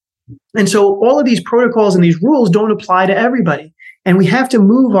of it. And so all of these protocols and these rules don't apply to everybody. And we have to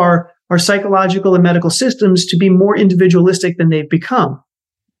move our psychological and medical systems to be more individualistic than they've become.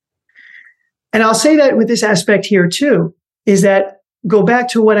 And I'll say that with this aspect here too, is that go back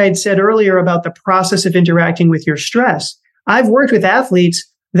to what I had said earlier about the process of interacting with your stress. I've worked with athletes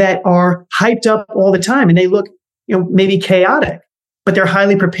that are hyped up all the time and they look, maybe chaotic, but they're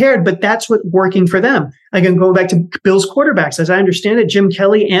highly prepared, but that's what's working for them. Again, going back to Bills quarterbacks, as I understand it, Jim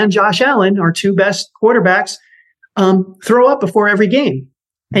Kelly and Josh Allen, our two best quarterbacks, throw up before every game.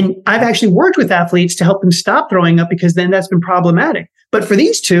 And I've actually worked with athletes to help them stop throwing up because then that's been problematic. But for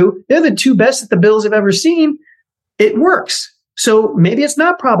these two, they're the two best that the Bills have ever seen. It works. So maybe it's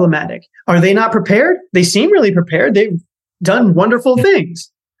not problematic. Are they not prepared? They seem really prepared. They've done wonderful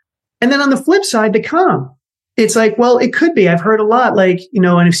things. And then on the flip side, the calm. It's like, well, it could be. I've heard a lot, and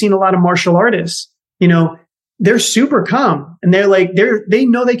I've seen a lot of martial artists, they're super calm and they're like, they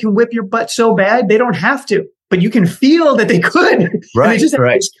know they can whip your butt so bad, they don't have to. But you can feel that they could. Right, and they just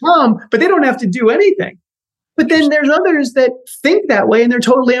have to calm, but they don't have to do anything. But then there's others that think that way and they're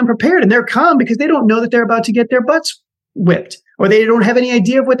totally unprepared and they're calm because they don't know that they're about to get their butts whipped or they don't have any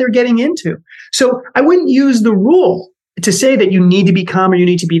idea of what they're getting into. So I wouldn't use the rule to say that you need to be calm or you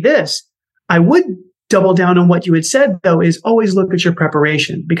need to be this. I would double down on what you had said, though, is always look at your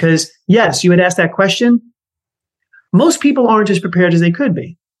preparation because, yes, you had asked that question. Most people aren't as prepared as they could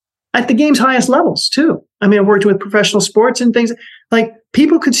be. At the game's highest levels, too. I mean, I've worked with professional sports and things like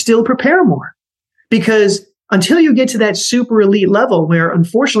people could still prepare more because until you get to that super elite level where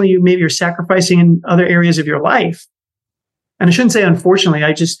unfortunately maybe you're sacrificing in other areas of your life. And I shouldn't say unfortunately,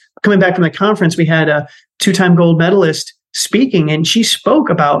 coming back from the conference, we had a 2-time gold medalist speaking and she spoke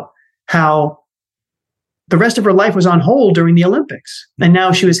about how the rest of her life was on hold during the Olympics. And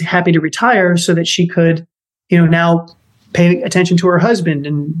now she was happy to retire so that she could, now pay attention to her husband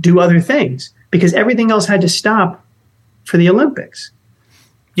and do other things because everything else had to stop for the Olympics.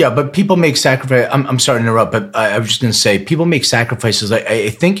 Yeah, but people make sacrifices. I'm sorry to interrupt, but I was just going to say people make sacrifices. I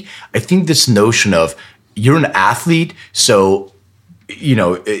think this notion of you're an athlete, so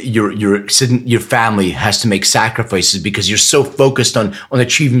your family has to make sacrifices because you're so focused on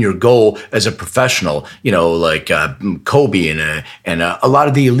achieving your goal as a professional. Like Kobe and a lot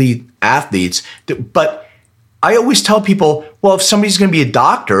of the elite athletes, but I always tell people, well, if somebody's going to be a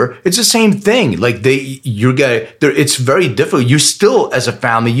doctor, it's the same thing. Like it's very difficult. You still, as a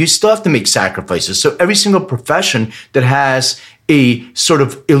family, you still have to make sacrifices. So every single profession that has a sort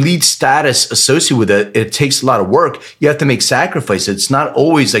of elite status associated with it, it takes a lot of work. You have to make sacrifices. It's not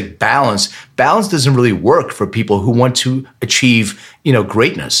always like balance. Balance doesn't really work for people who want to achieve,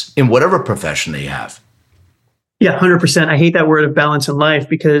 greatness in whatever profession they have. Yeah, 100%. I hate that word of balance in life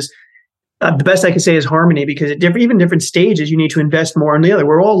because the best I can say is harmony because at even different stages, you need to invest more in the other.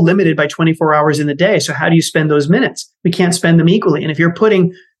 We're all limited by 24 hours in the day. So how do you spend those minutes? We can't spend them equally. And if you're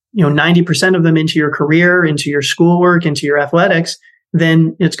putting 90% of them into your career, into your schoolwork, into your athletics,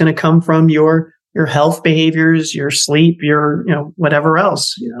 then it's going to come from your health behaviors, your sleep, your, whatever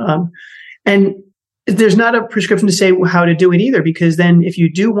else. And there's not a prescription to say how to do it either, because then if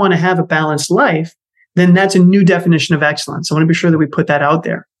you do want to have a balanced life, then that's a new definition of excellence. I want to be sure that we put that out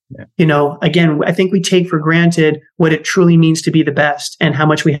there. Yeah. Again, I think we take for granted what it truly means to be the best and how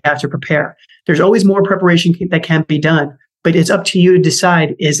much we have to prepare. There's always more preparation that can be done, but it's up to you to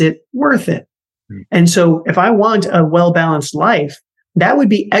decide, is it worth it? Mm-hmm. And so if I want a well-balanced life, that would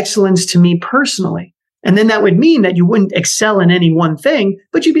be excellence to me personally. And then that would mean that you wouldn't excel in any one thing,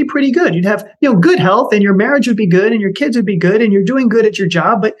 but you'd be pretty good. You'd have, good health, and your marriage would be good, and your kids would be good, and you're doing good at your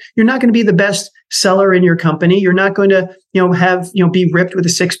job, but you're not going to be the best seller in your company. You're not going to, be ripped with a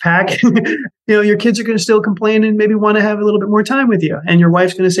six pack. Your kids are going to still complain and maybe want to have a little bit more time with you. And your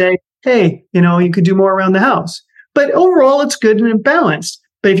wife's going to say, hey, you could do more around the house. But overall, it's good and balanced.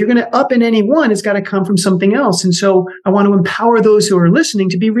 But if you're going to up in any one, it's got to come from something else. And so I want to empower those who are listening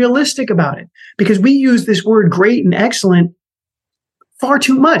to be realistic about it, because we use this word great and excellent far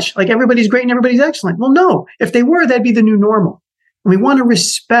too much. Like everybody's great and everybody's excellent. Well, no, if they were, that'd be the new normal. And we want to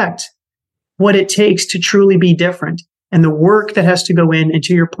respect what it takes to truly be different and the work that has to go in. And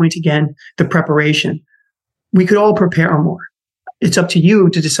to your point again, the preparation. We could all prepare more. It's up to you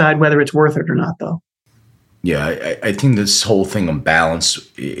to decide whether it's worth it or not, though. Yeah, I think this whole thing on balance,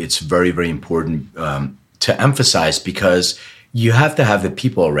 it's very, very important to emphasize, because you have to have the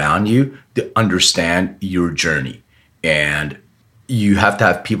people around you that understand your journey. And you have to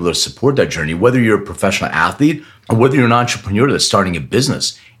have people that support that journey, whether you're a professional athlete or whether you're an entrepreneur that's starting a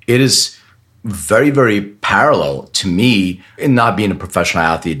business. It is very, very parallel to me in not being a professional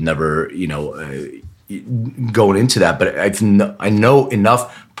athlete, never, going into that. But I know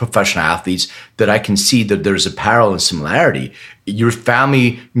enough professional athletes that I can see that there's a parallel and similarity. Your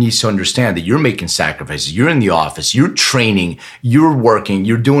family needs to understand that you're making sacrifices. You're in the office, you're training, you're working,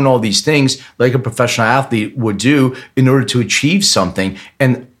 you're doing all these things like a professional athlete would do in order to achieve something.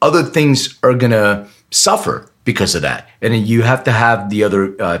 And other things are going to suffer because of that. And then you have to have the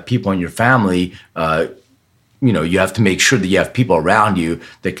other people in your family, you have to make sure that you have people around you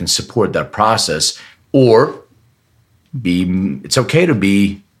that can support that process. Or it's okay to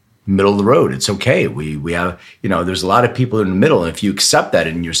be middle of the road. It's okay. We have, there's a lot of people in the middle. And if you accept that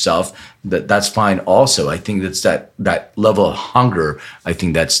in yourself, that's fine also. I think that's that level of hunger. I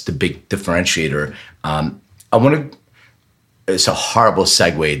think that's the big differentiator. It's a horrible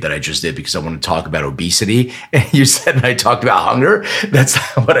segue that I just did, because I want to talk about obesity. And you said I talked about hunger. That's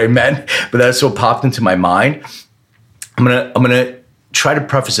not what I meant, but that's what popped into my mind. I'm gonna try to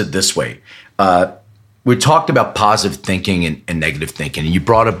preface it this way. We talked about positive thinking and negative thinking, and you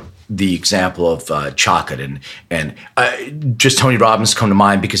brought up the example of chocolate, and just Tony Robbins come to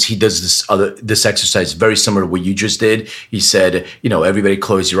mind, because he does this exercise very similar to what you just did. He said, everybody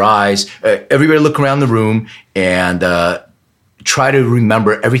close your eyes, everybody look around the room, and try to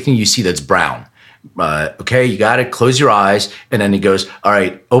remember everything you see that's brown. Okay, you got it. Close your eyes, and then he goes, all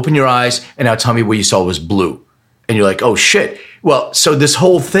right, open your eyes, and now tell me what you saw was blue. And you're like, oh shit. Well, so this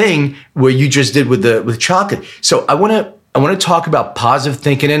whole thing where you just did with chocolate. So I want to talk about positive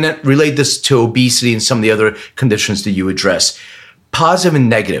thinking and then relate this to obesity and some of the other conditions that you address. Positive and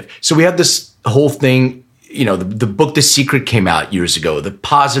negative. So we have this whole thing, the book The Secret came out years ago, the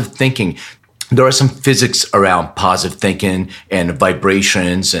positive thinking. There are some physics around positive thinking and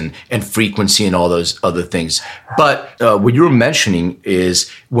vibrations and frequency and all those other things. But what you were mentioning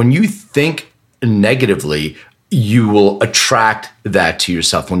is when you think negatively, you will attract that to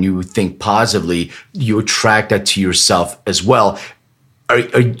yourself. When you think positively, you attract that to yourself as well.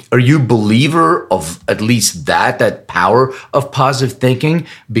 Are you a believer of at least that power of positive thinking?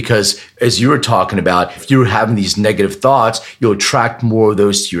 Because as you were talking about, if you're having these negative thoughts, you'll attract more of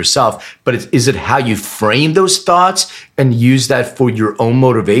those to yourself. But is it how you frame those thoughts and use that for your own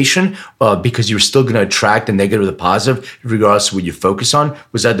motivation? Because you're still going to attract the negative or the positive, regardless of what you focus on.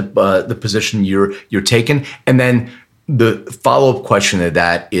 Was that the position you're taking? And then the follow-up question to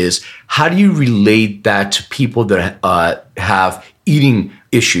that is, how do you relate that to people that have eating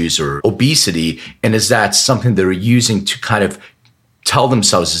issues or obesity? And is that something they're using to kind of tell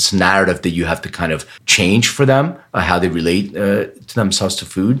themselves this narrative that you have to kind of change for them, how they relate to themselves to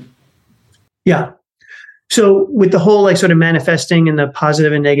food? Yeah. So with the whole sort of manifesting and the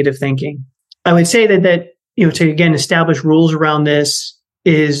positive and negative thinking, I would say that to again establish rules around this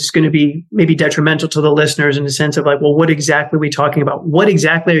is going to be maybe detrimental to the listeners in the sense of well, what exactly are we talking about? What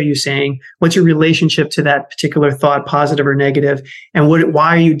exactly are you saying? What's your relationship to that particular thought, positive or negative? And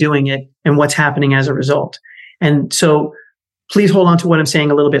why are you doing it? And what's happening as a result? And so please hold on to what I'm saying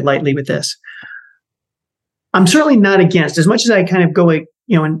a little bit lightly with this. I'm certainly not against, as much as I kind of go, and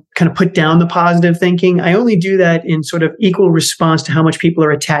kind of put down the positive thinking, I only do that in sort of equal response to how much people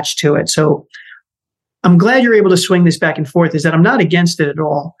are attached to it. So I'm glad you're able to swing this back and forth, is that I'm not against it at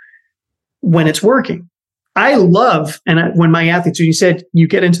all when it's working. I love, when my athletes, when you said you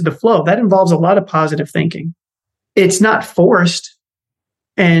get into the flow, that involves a lot of positive thinking. It's not forced.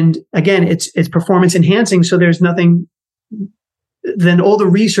 And again, it's performance enhancing. So there's nothing, then all the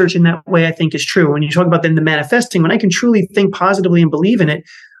research in that way I think is true. When you talk about then the manifesting, when I can truly think positively and believe in it,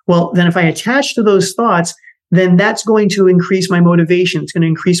 well, then if I attach to those thoughts, then that's going to increase my motivation. It's going to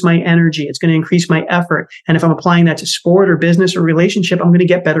increase my energy. It's going to increase my effort. And if I'm applying that to sport or business or relationship, I'm going to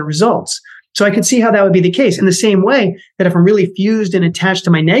get better results. So I could see how that would be the case. In the same way that if I'm really fused and attached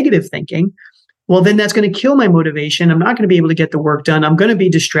to my negative thinking, well, then that's going to kill my motivation. I'm not going to be able to get the work done. I'm going to be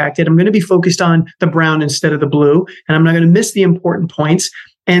distracted. I'm going to be focused on the brown instead of the blue, and I'm not going to miss the important points.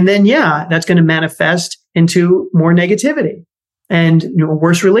 And then, that's going to manifest into more negativity and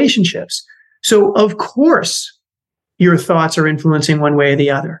worse relationships. So, of course, your thoughts are influencing one way or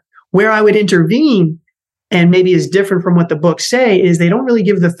the other. Where I would intervene, and maybe is different from what the books say, is they don't really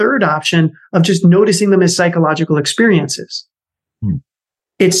give the third option of just noticing them as psychological experiences.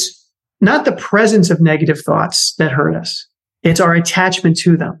 It's not the presence of negative thoughts that hurt us. It's our attachment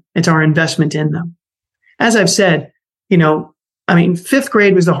to them. It's our investment in them. As I've said, fifth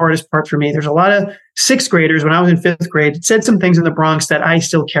grade was the hardest part for me. There's a lot of sixth graders when I was in fifth grade said some things in the Bronx that I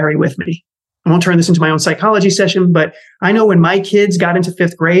still carry with me. I won't turn this into my own psychology session, but I know when my kids got into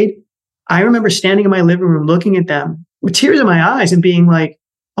fifth grade, I remember standing in my living room looking at them with tears in my eyes and being like,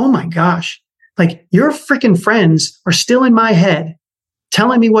 oh my gosh, like your freaking friends are still in my head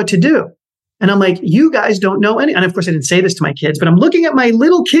telling me what to do. And I'm like, you guys don't know any. And of course, I didn't say this to my kids, but I'm looking at my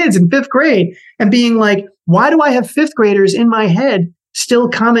little kids in fifth grade and being like, why do I have fifth graders in my head still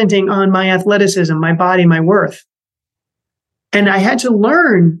commenting on my athleticism, my body, my worth? And I had to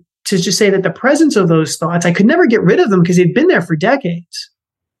learn to just say that the presence of those thoughts, I could never get rid of them because they'd been there for decades.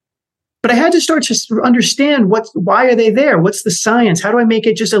 But I had to start to understand why are they there? What's the science? How do I make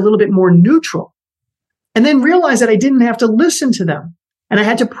it just a little bit more neutral? And then realize that I didn't have to listen to them. And I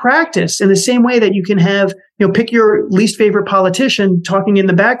had to practice in the same way that you can have, pick your least favorite politician talking in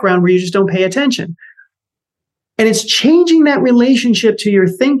the background where you just don't pay attention. And it's changing that relationship to your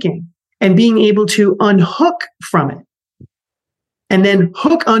thinking and being able to unhook from it and then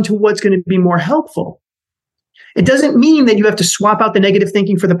hook onto what's going to be more helpful. It doesn't mean that you have to swap out the negative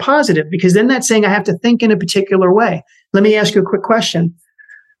thinking for the positive, because then that's saying I have to think in a particular way. Let me ask you a quick question.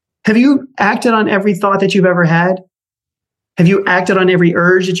 Have you acted on every thought that you've ever had? Have you acted on every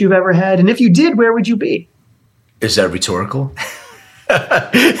urge that you've ever had? And if you did, where would you be? Is that rhetorical?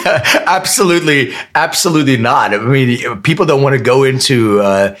 Absolutely not. I mean, people don't want to go into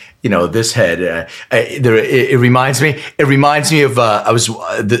this head. It reminds me of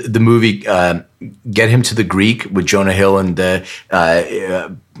the movie Get Him to the Greek with Jonah Hill, and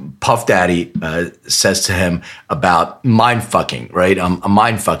Puff Daddy says to him about mind fucking, right? I'm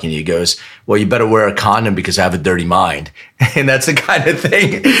mind fucking. He goes, well, you better wear a condom because I have a dirty mind. And that's the kind of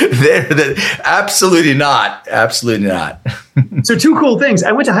thing there that absolutely not. So two cool things.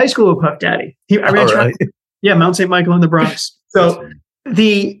 I went to high school with Puff Daddy. I ran track. Yeah, Mount St. Michael in the Bronx. So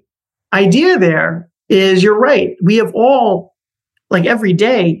the idea there is, you're right. We have all, like every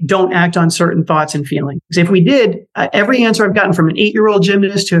day, don't act on certain thoughts and feelings. If we did, every answer I've gotten from an 8-year-old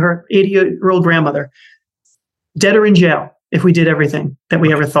gymnast to her 80-year-old grandmother, dead or in jail, if we did everything that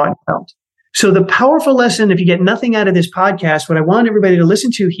we ever thought and felt. So the powerful lesson, if you get nothing out of this podcast, what I want everybody to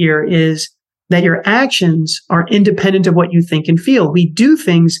listen to here is that your actions are independent of what you think and feel. We do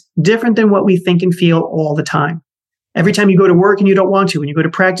things different than what we think and feel all the time. Every time you go to work and you don't want to, when you go to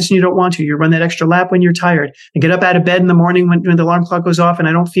practice and you don't want to, you run that extra lap when you're tired, and get up out of bed in the morning when the alarm clock goes off and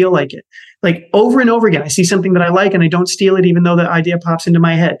I don't feel like it. Like over and over again, I see something that I like and I don't steal it even though the idea pops into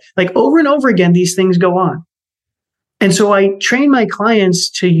my head. Like over and over again, these things go on. And so I train my clients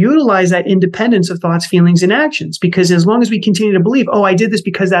to utilize that independence of thoughts, feelings, and actions, because as long as we continue to believe, oh, I did this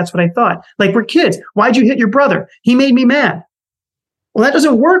because that's what I thought. Like we're kids. Why'd you hit your brother? He made me mad. Well, that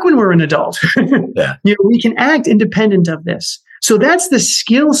doesn't work when we're an adult. Yeah. We can act independent of this. So that's the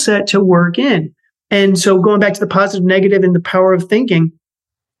skill set to work in. And so going back to the positive, negative, and the power of thinking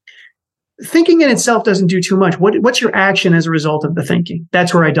in itself doesn't do too much. What's your action as a result of the thinking?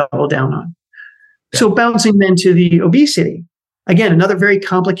 That's where I double down on. Yeah. So bouncing then to the obesity, again, another very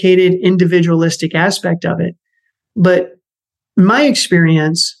complicated, individualistic aspect of it. But my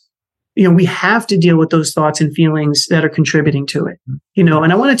experience we have to deal with those thoughts and feelings that are contributing to it, and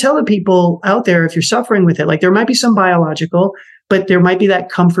I want to tell the people out there, if you're suffering with it, like there might be some biological, but there might be that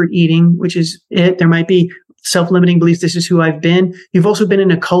comfort eating, which is it. There might be self-limiting beliefs. This is who I've been. You've also been in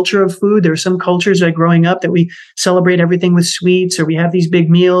a culture of food. There are some cultures that growing up that we celebrate everything with sweets, or we have these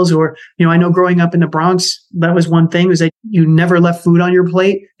big meals, or, I know growing up in the Bronx, that was one thing, was that you never left food on your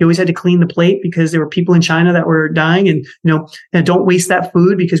plate. You always had to clean the plate because there were people in China that were dying, and, and don't waste that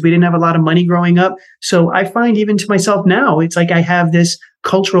food because we didn't have a lot of money growing up. So I find even to myself now, it's like I have this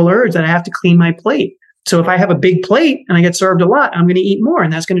cultural urge that I have to clean my plate. So if I have a big plate and I get served a lot, I'm going to eat more,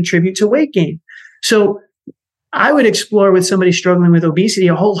 and that's going to contribute to weight gain. So I would explore with somebody struggling with obesity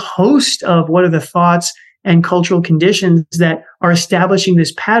a whole host of what are the thoughts and cultural conditions that are establishing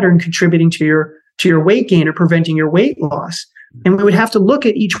this pattern contributing to your weight gain or preventing your weight loss. And we would have to look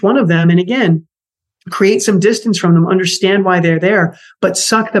at each one of them and, again, create some distance from them, understand why they're there, but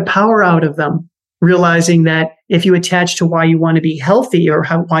suck the power out of them, realizing that if you attach to why you want to be healthy or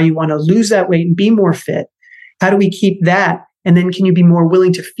why you want to lose that weight and be more fit, how do we keep that? And then can you be more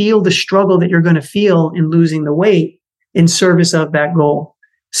willing to feel the struggle that you're going to feel in losing the weight in service of that goal?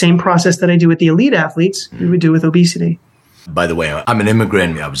 Same process that I do with the elite athletes, we would do with obesity. By the way, I'm an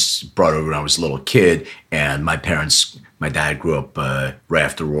immigrant. I was brought over when I was a little kid, and my dad grew up right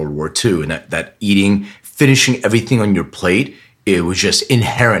after World War II, and that eating, finishing everything on your plate, it was just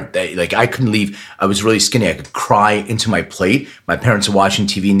inherent. Like I couldn't leave. I was really skinny. I could cry into my plate. My parents are watching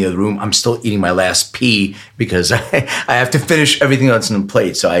TV in the other room. I'm still eating my last pea because I have to finish everything that's on the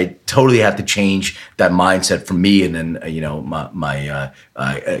plate. So I totally have to change that mindset for me and then, my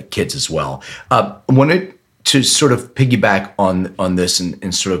kids as well. I wanted to sort of piggyback on this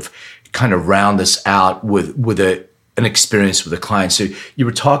and sort of kind of round this out with an experience with a client. So you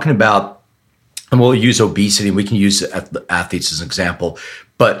were talking about, and we'll use obesity, and we can use athletes as an example,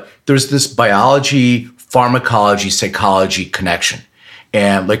 but there's this biology, pharmacology, psychology connection.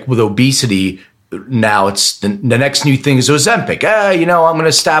 And like with obesity, now it's the next new thing is Ozempic. I'm going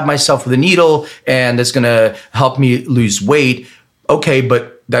to stab myself with a needle and it's going to help me lose weight. Okay,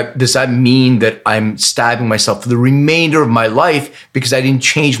 but does that mean that I'm stabbing myself for the remainder of my life because I didn't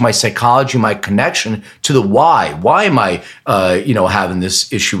change my psychology, my connection to the why? Why am I, having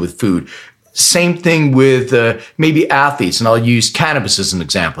this issue with food? Same thing with maybe athletes, and I'll use cannabis as an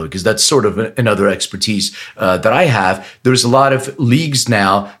example because that's sort of another expertise that I have. There's a lot of leagues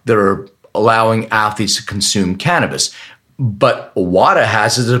now that are allowing athletes to consume cannabis. But WADA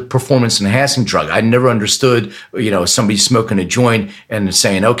has it as a performance-enhancing drug. I never understood, somebody smoking a joint and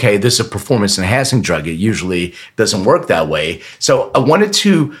saying, okay, this is a performance-enhancing drug. It usually doesn't work that way. So I wanted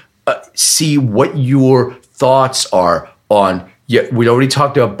to see what your thoughts are on. Yeah, we already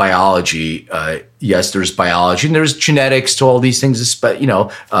talked about biology. Yes, there's biology and there's genetics to all these things. But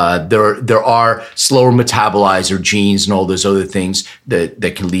there are slower metabolizer genes and all those other things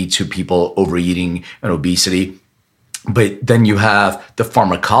that can lead to people overeating and obesity. But then you have the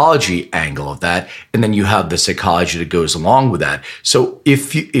pharmacology angle of that, and then you have the psychology that goes along with that. So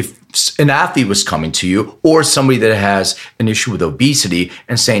if an athlete was coming to you, or somebody that has an issue with obesity,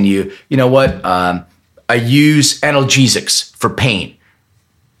 and saying to you, you know what? I use analgesics for pain.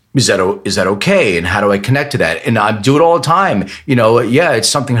 Is that okay? And how do I connect to that? And I do it all the time. It's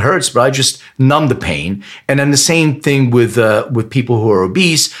something hurts, but I just numb the pain. And then the same thing with people who are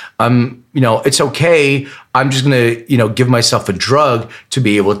obese. It's okay. I'm just going to, give myself a drug to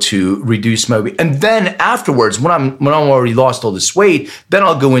be able to reduce my weight. And then afterwards, when I'm already lost all this weight, then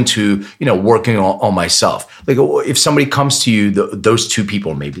I'll go into, working on myself. Like if somebody comes to you, those two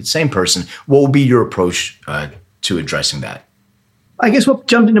people, maybe the same person, what would be your approach to addressing that? I guess what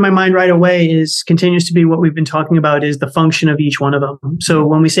jumped into my mind right away continues to be what we've been talking about is the function of each one of them. So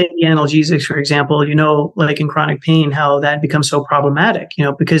when we say the analgesics, for example, like in chronic pain, how that becomes so problematic,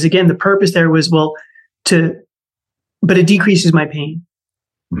 because again, the purpose there was, but it decreases my pain.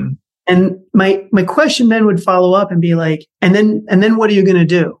 Mm-hmm. And my question then would follow up and be like, and then what are you going to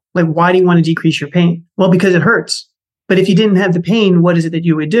do? Like, why do you want to decrease your pain? Well, because it hurts. But if you didn't have the pain, what is it that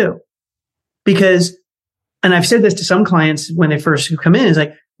you would do? Because, and I've said this to some clients when they first come in, is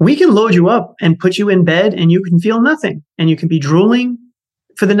like, we can load you up and put you in bed and you can feel nothing and you can be drooling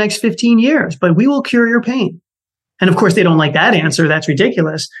for the next 15 years, but we will cure your pain. And of course, they don't like that answer. That's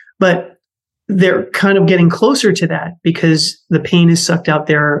ridiculous. But they're kind of getting closer to that because the pain is sucked out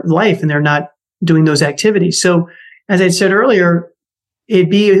their life and they're not doing those activities. So as I said earlier, it'd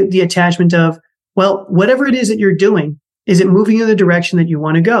be the attachment of, well, whatever it is that you're doing, is it moving in the direction that you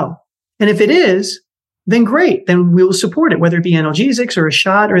want to go? And if it is, then great. Then we will support it, whether it be analgesics or a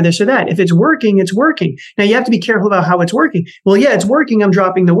shot or this or that. If it's working, it's working. Now you have to be careful about how it's working. Well, yeah, it's working. I'm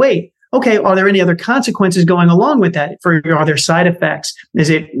dropping the weight. okay, are there any other consequences going along with that? Are there side effects? Is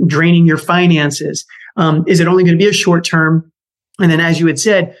it draining your finances? Is it only going to be a short term? And then, as you had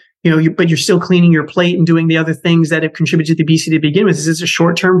said, but you're still cleaning your plate and doing the other things that have contributed to the obesity to begin with. Is this a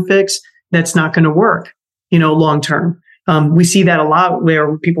short term fix that's not going to work, long term? We see that a lot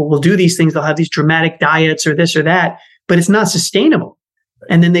where people will do these things. They'll have these dramatic diets or this or that, but it's not sustainable.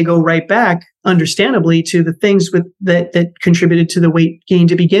 And then they go right back, understandably, to the things that contributed to the weight gain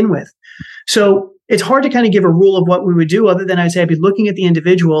to begin with. So it's hard to kind of give a rule of what we would do, other than I'd say I'd be looking at the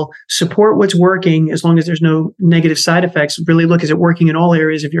individual, support what's working as long as there's no negative side effects. Really look, is it working in all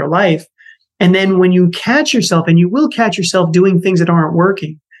areas of your life? And then when you catch yourself, and you will catch yourself doing things that aren't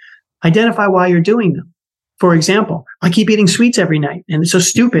working, identify why you're doing them. For example, I keep eating sweets every night and it's so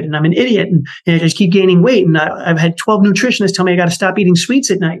stupid and I'm an idiot and I just keep gaining weight. And I've had 12 nutritionists tell me I got to stop eating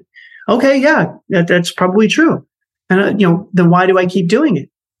sweets at night. Okay. Yeah, that's probably true. And, then why do I keep doing it?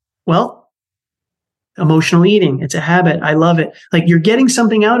 Well, emotional eating. It's a habit. I love it. Like, you're getting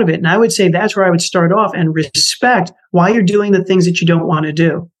something out of it. And I would say that's where I would start off and respect why you're doing the things that you don't want to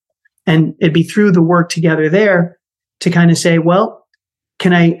do. And it'd be through the work together there to kind of say, well,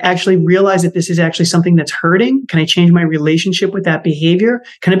 can I actually realize that this is actually something that's hurting? Can I change my relationship with that behavior?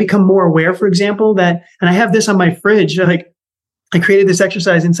 Can I become more aware, for example, and I have this on my fridge, like I created this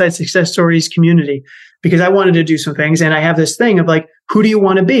exercise inside Success Stories community because I wanted to do some things. And I have this thing of like, who do you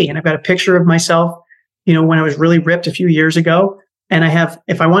want to be? And I've got a picture of myself, when I was really ripped a few years ago. And I have,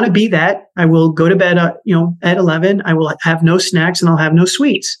 if I want to be that, I will go to bed, at 11, I will have no snacks and I'll have no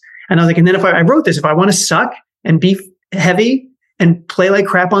sweets. And I was like, and then if I wrote this, if I want to suck and be heavy and play like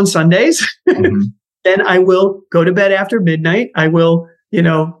crap on Sundays, then I will go to bed after midnight. I will,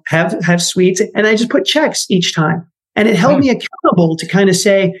 have sweets. And I just put checks each time. And it held me accountable to kind of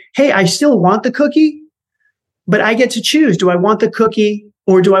say, hey, I still want the cookie, but I get to choose. Do I want the cookie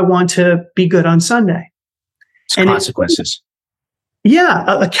or do I want to be good on Sunday? And consequences.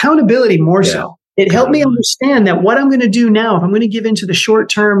 Accountability more so. It helped me understand that what I'm going to do now, if I'm going to give into the short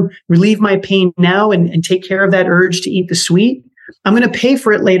term, relieve my pain now and take care of that urge to eat the sweet, I'm going to pay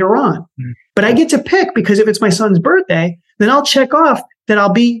for it later on. But I get to pick, because if it's my son's birthday, then I'll check off that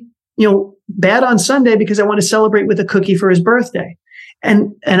I'll be, bad on Sunday because I want to celebrate with a cookie for his birthday.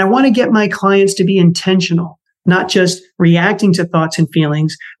 And I want to get my clients to be intentional, not just reacting to thoughts and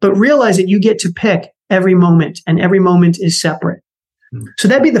feelings, but realize that you get to pick every moment and every moment is separate. So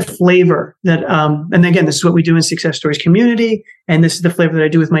that'd be the flavor that, and again, this is what we do in Success Stories community. And this is the flavor that I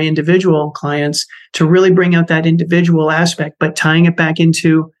do with my individual clients to really bring out that individual aspect, but tying it back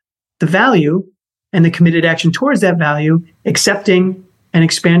into the value and the committed action towards that value, accepting and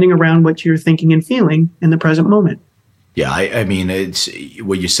expanding around what you're thinking and feeling in the present moment. Yeah. I mean, it's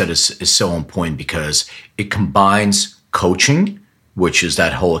what you said is so on point because it combines coaching, which is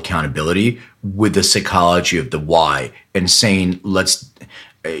that whole accountability, with the psychology of the why and saying,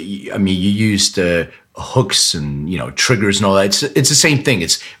 you used hooks and, triggers and all that. It's the same thing.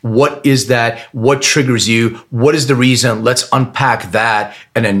 It's what is that? What triggers you? What is the reason? Let's unpack that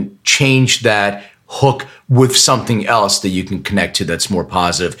and then change that hook with something else that you can connect to that's more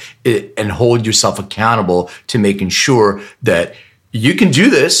positive and hold yourself accountable to making sure that you can do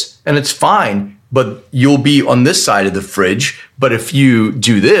this and it's fine, but you'll be on this side of the fridge. But if you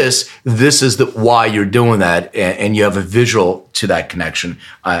do this, this is why you're doing that. And you have a visual to that connection.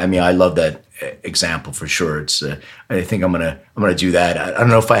 I love that example for sure. It's, I think I'm going to do that. I don't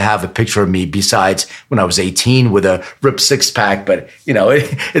know if I have a picture of me besides when I was 18 with a ripped six pack, but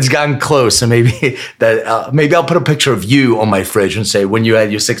it's gotten close. So maybe I'll put a picture of you on my fridge and say, when you had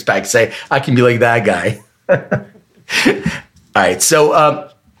your six pack, say, I can be like that guy. All right.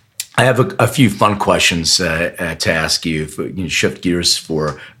 So, I have a few fun questions to ask you. If you shift gears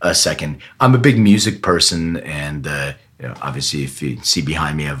for a second, I'm a big music person, and obviously, if you see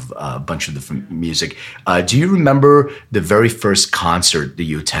behind me, I have a bunch of different music. Do you remember the very first concert that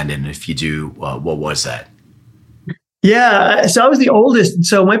you attended? And if you do, what was that? Yeah, so I was the oldest.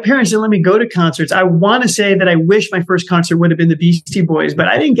 So my parents didn't let me go to concerts. I want to say that I wish my first concert would have been the Beastie Boys, but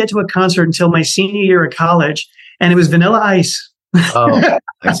I didn't get to a concert until my senior year of college, and it was Vanilla Ice. Oh,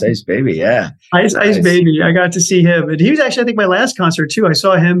 Ice Baby, yeah. Ice Baby. I got to see him. And he was actually, I think, my last concert too. I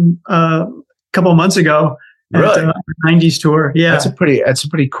saw him a couple of months ago at the 90s tour. Yeah. That's a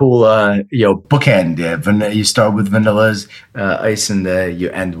pretty cool bookend. Yeah. You start with Vanilla's Ice and you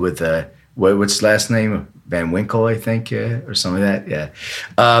end with what's his last name? Van Winkle, I think, or something like that.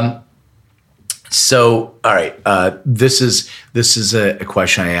 Yeah. So, all right. This is a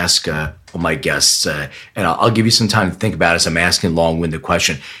question I ask all my guests, and I'll give you some time to think about it as I'm asking a long-winded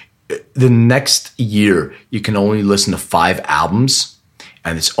question. The next year, you can only listen to 5 albums,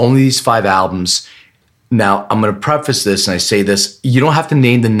 and it's only these 5 albums. Now, I'm going to preface this, and I say this, you don't have to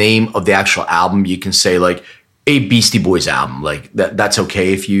name the name of the actual album. You can say like a Beastie Boys album. Like that's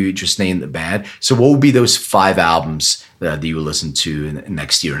okay if you just name the band. So what would be those 5 albums that you will listen to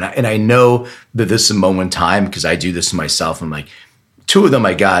next year? And I know that this is a moment in time because I do this to myself. I'm like, 2 of them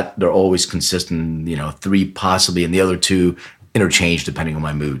they're always consistent, 3 possibly, and the other 2 interchange depending on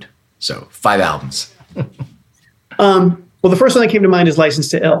my mood. So 5 albums. Well, the first one that came to mind is License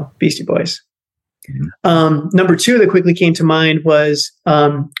to Ill, Beastie Boys. Number 2 that quickly came to mind was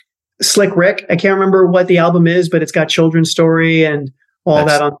Slick Rick. I can't remember what the album is, but it's got Children's Story and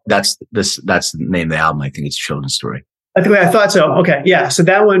that on. That's the name of the album. I think it's Children's Story. I thought so. Okay, yeah. So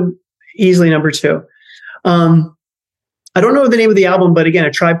that one easily number 2. I don't know the name of the album, but again,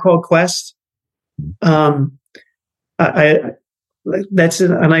 A Tribe Called Quest. That's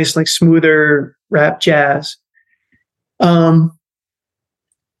a nice, like, smoother rap jazz.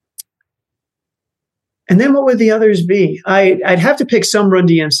 And then what would the others be? I'd have to pick some Run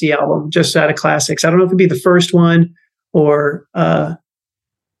DMC album just out of classics. I don't know if it'd be the first one or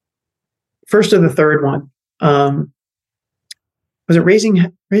first or the third one. Was it Raising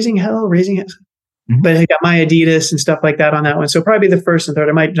Hell? Mm-hmm. But I got My Adidas and stuff like that on that one. So probably the first and third.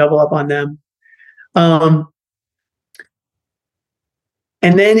 I might double up on them. And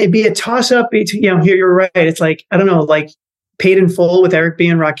then it'd be a toss up. Here you're right. It's like, I don't know, like Paid in Full with Eric B.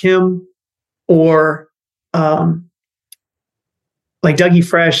 and Rakim, or like Dougie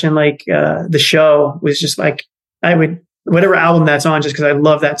Fresh and like The Show was just like, I would, whatever album that's on, just because I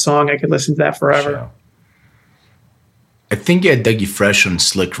love that song, I could listen to that forever. Sure. I think you had Dougie Fresh on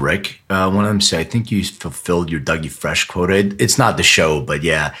Slick Rick. One of them said, I think you fulfilled your Dougie Fresh quota. It's not The Show, but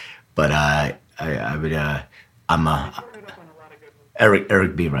yeah. But I would, I'm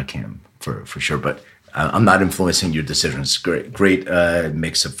Eric B. Rakim for sure. But I'm not influencing your decisions. Great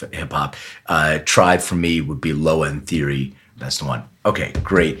mix of hip hop. Tribe for me would be Low End Theory. That's the one. Okay,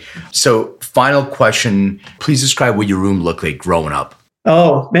 great. So final question. Please describe what your room looked like growing up.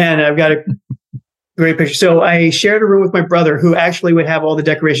 Oh, man, I've got a great picture. So I shared a room with my brother who actually would have all the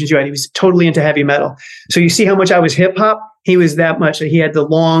decorations you had. He was totally into heavy metal. So you see how much I was hip hop? He was that much. He had the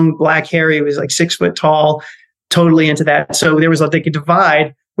long black hair. He was like 6 foot tall, totally into that. So there was like a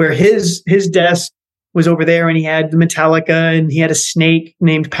divide where his desk was over there and he had the Metallica and he had a snake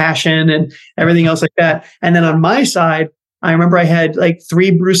named Passion and everything else like that. And then on my side, I remember I had like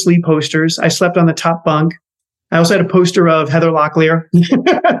 3 Bruce Lee posters. I slept on the top bunk. I also had a poster of Heather Locklear.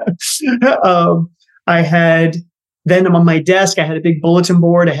 I had, then on my desk, I had a big bulletin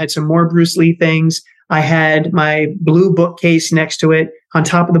board. I had some more Bruce Lee things. I had my blue bookcase next to it. On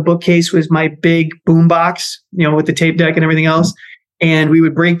top of the bookcase was my big boombox, with the tape deck and everything else. And we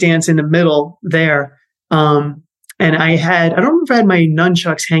would break dance in the middle there. And I don't remember if I had my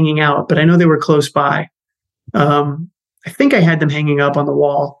nunchucks hanging out, but I know they were close by. I think I had them hanging up on the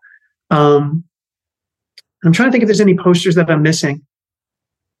wall. I'm trying to think if there's any posters that I'm missing.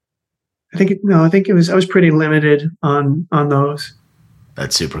 I was pretty limited on those.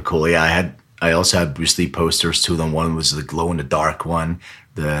 That's super cool. Yeah, I also had Bruce Lee posters. 2 of them. One was the glow in the dark one,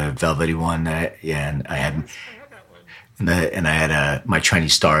 the velvety one. And I had my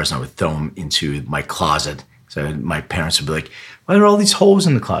Chinese stars, and I would throw them into my closet. So my parents would be like, "Why are there all these holes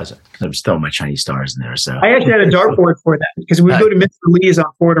in the closet?" I was throwing my Chinese stars in there. So I actually had a dartboard for that because we'd go to Mr. Lee's on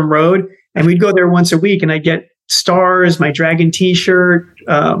Fordham Road, and we'd go there once a week, and I'd get stars, my Dragon T-shirt,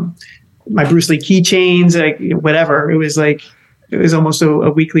 my Bruce Lee keychains, whatever. It was almost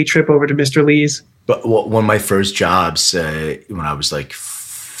a weekly trip over to Mr. Lee's. But one of my first jobs when I was like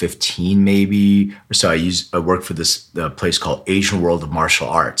 15 maybe or so, I worked for this place called Asian World of Martial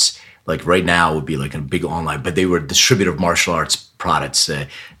Arts. Like right now it would be like a big online, but they were a distributor of martial arts products.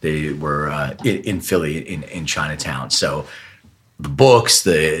 They were in Philly, in Chinatown. So the books,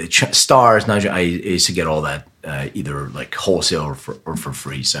 the stars, I used to get all that either like wholesale or for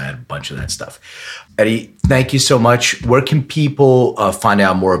free. So I had a bunch of that stuff. Eddie, thank you so much. Where can people find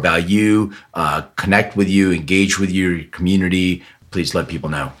out more about you, connect with you, engage with your community? Please let people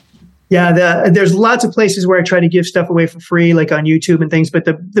know. Yeah, there's lots of places where I try to give stuff away for free, like on YouTube and things. But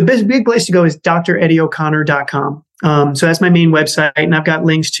the big place to go is dreddieoconnor.com. So that's my main website. And I've got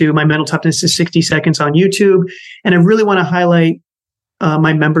links to my Mental Toughness in 60 Seconds on YouTube. And I really want to highlight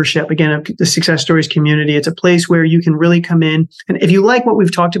my membership, again, of the Success Stories community. It's a place where you can really come in. And if you like what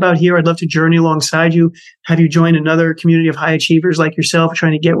we've talked about here, I'd love to journey alongside you, have you join another community of high achievers like yourself,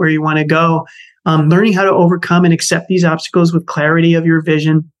 trying to get where you want to go, learning how to overcome and accept these obstacles with clarity of your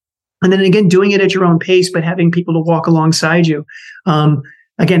vision. And then again, doing it at your own pace, but having people to walk alongside you.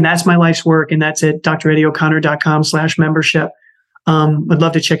 Again, that's my life's work. And that's at dreddieoconnor.com/membership. would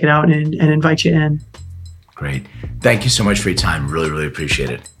love to check it out and invite you in. Great. Thank you so much for your time. Really, really appreciate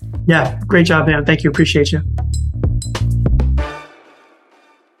it. Yeah, great job, man. Thank you. Appreciate you.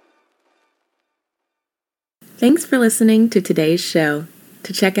 Thanks for listening to today's show.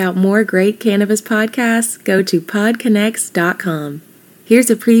 To check out more great cannabis podcasts, go to podconnects.com. Here's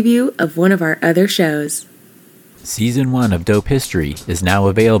a preview of one of our other shows. Season 1 of Dope History is now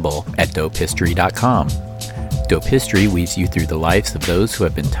available at dopehistory.com. Dope History weaves you through the lives of those who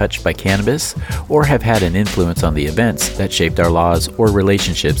have been touched by cannabis or have had an influence on the events that shaped our laws or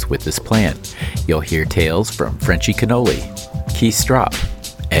relationships with this plant. You'll hear tales from Frenchie Cannoli, Keith Strop,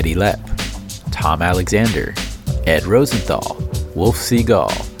 Eddie Lepp, Tom Alexander, Ed Rosenthal, Wolf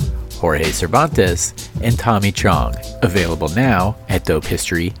Seagal, Jorge Cervantes, and Tommy Chong. Available now at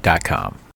dopehistory.com.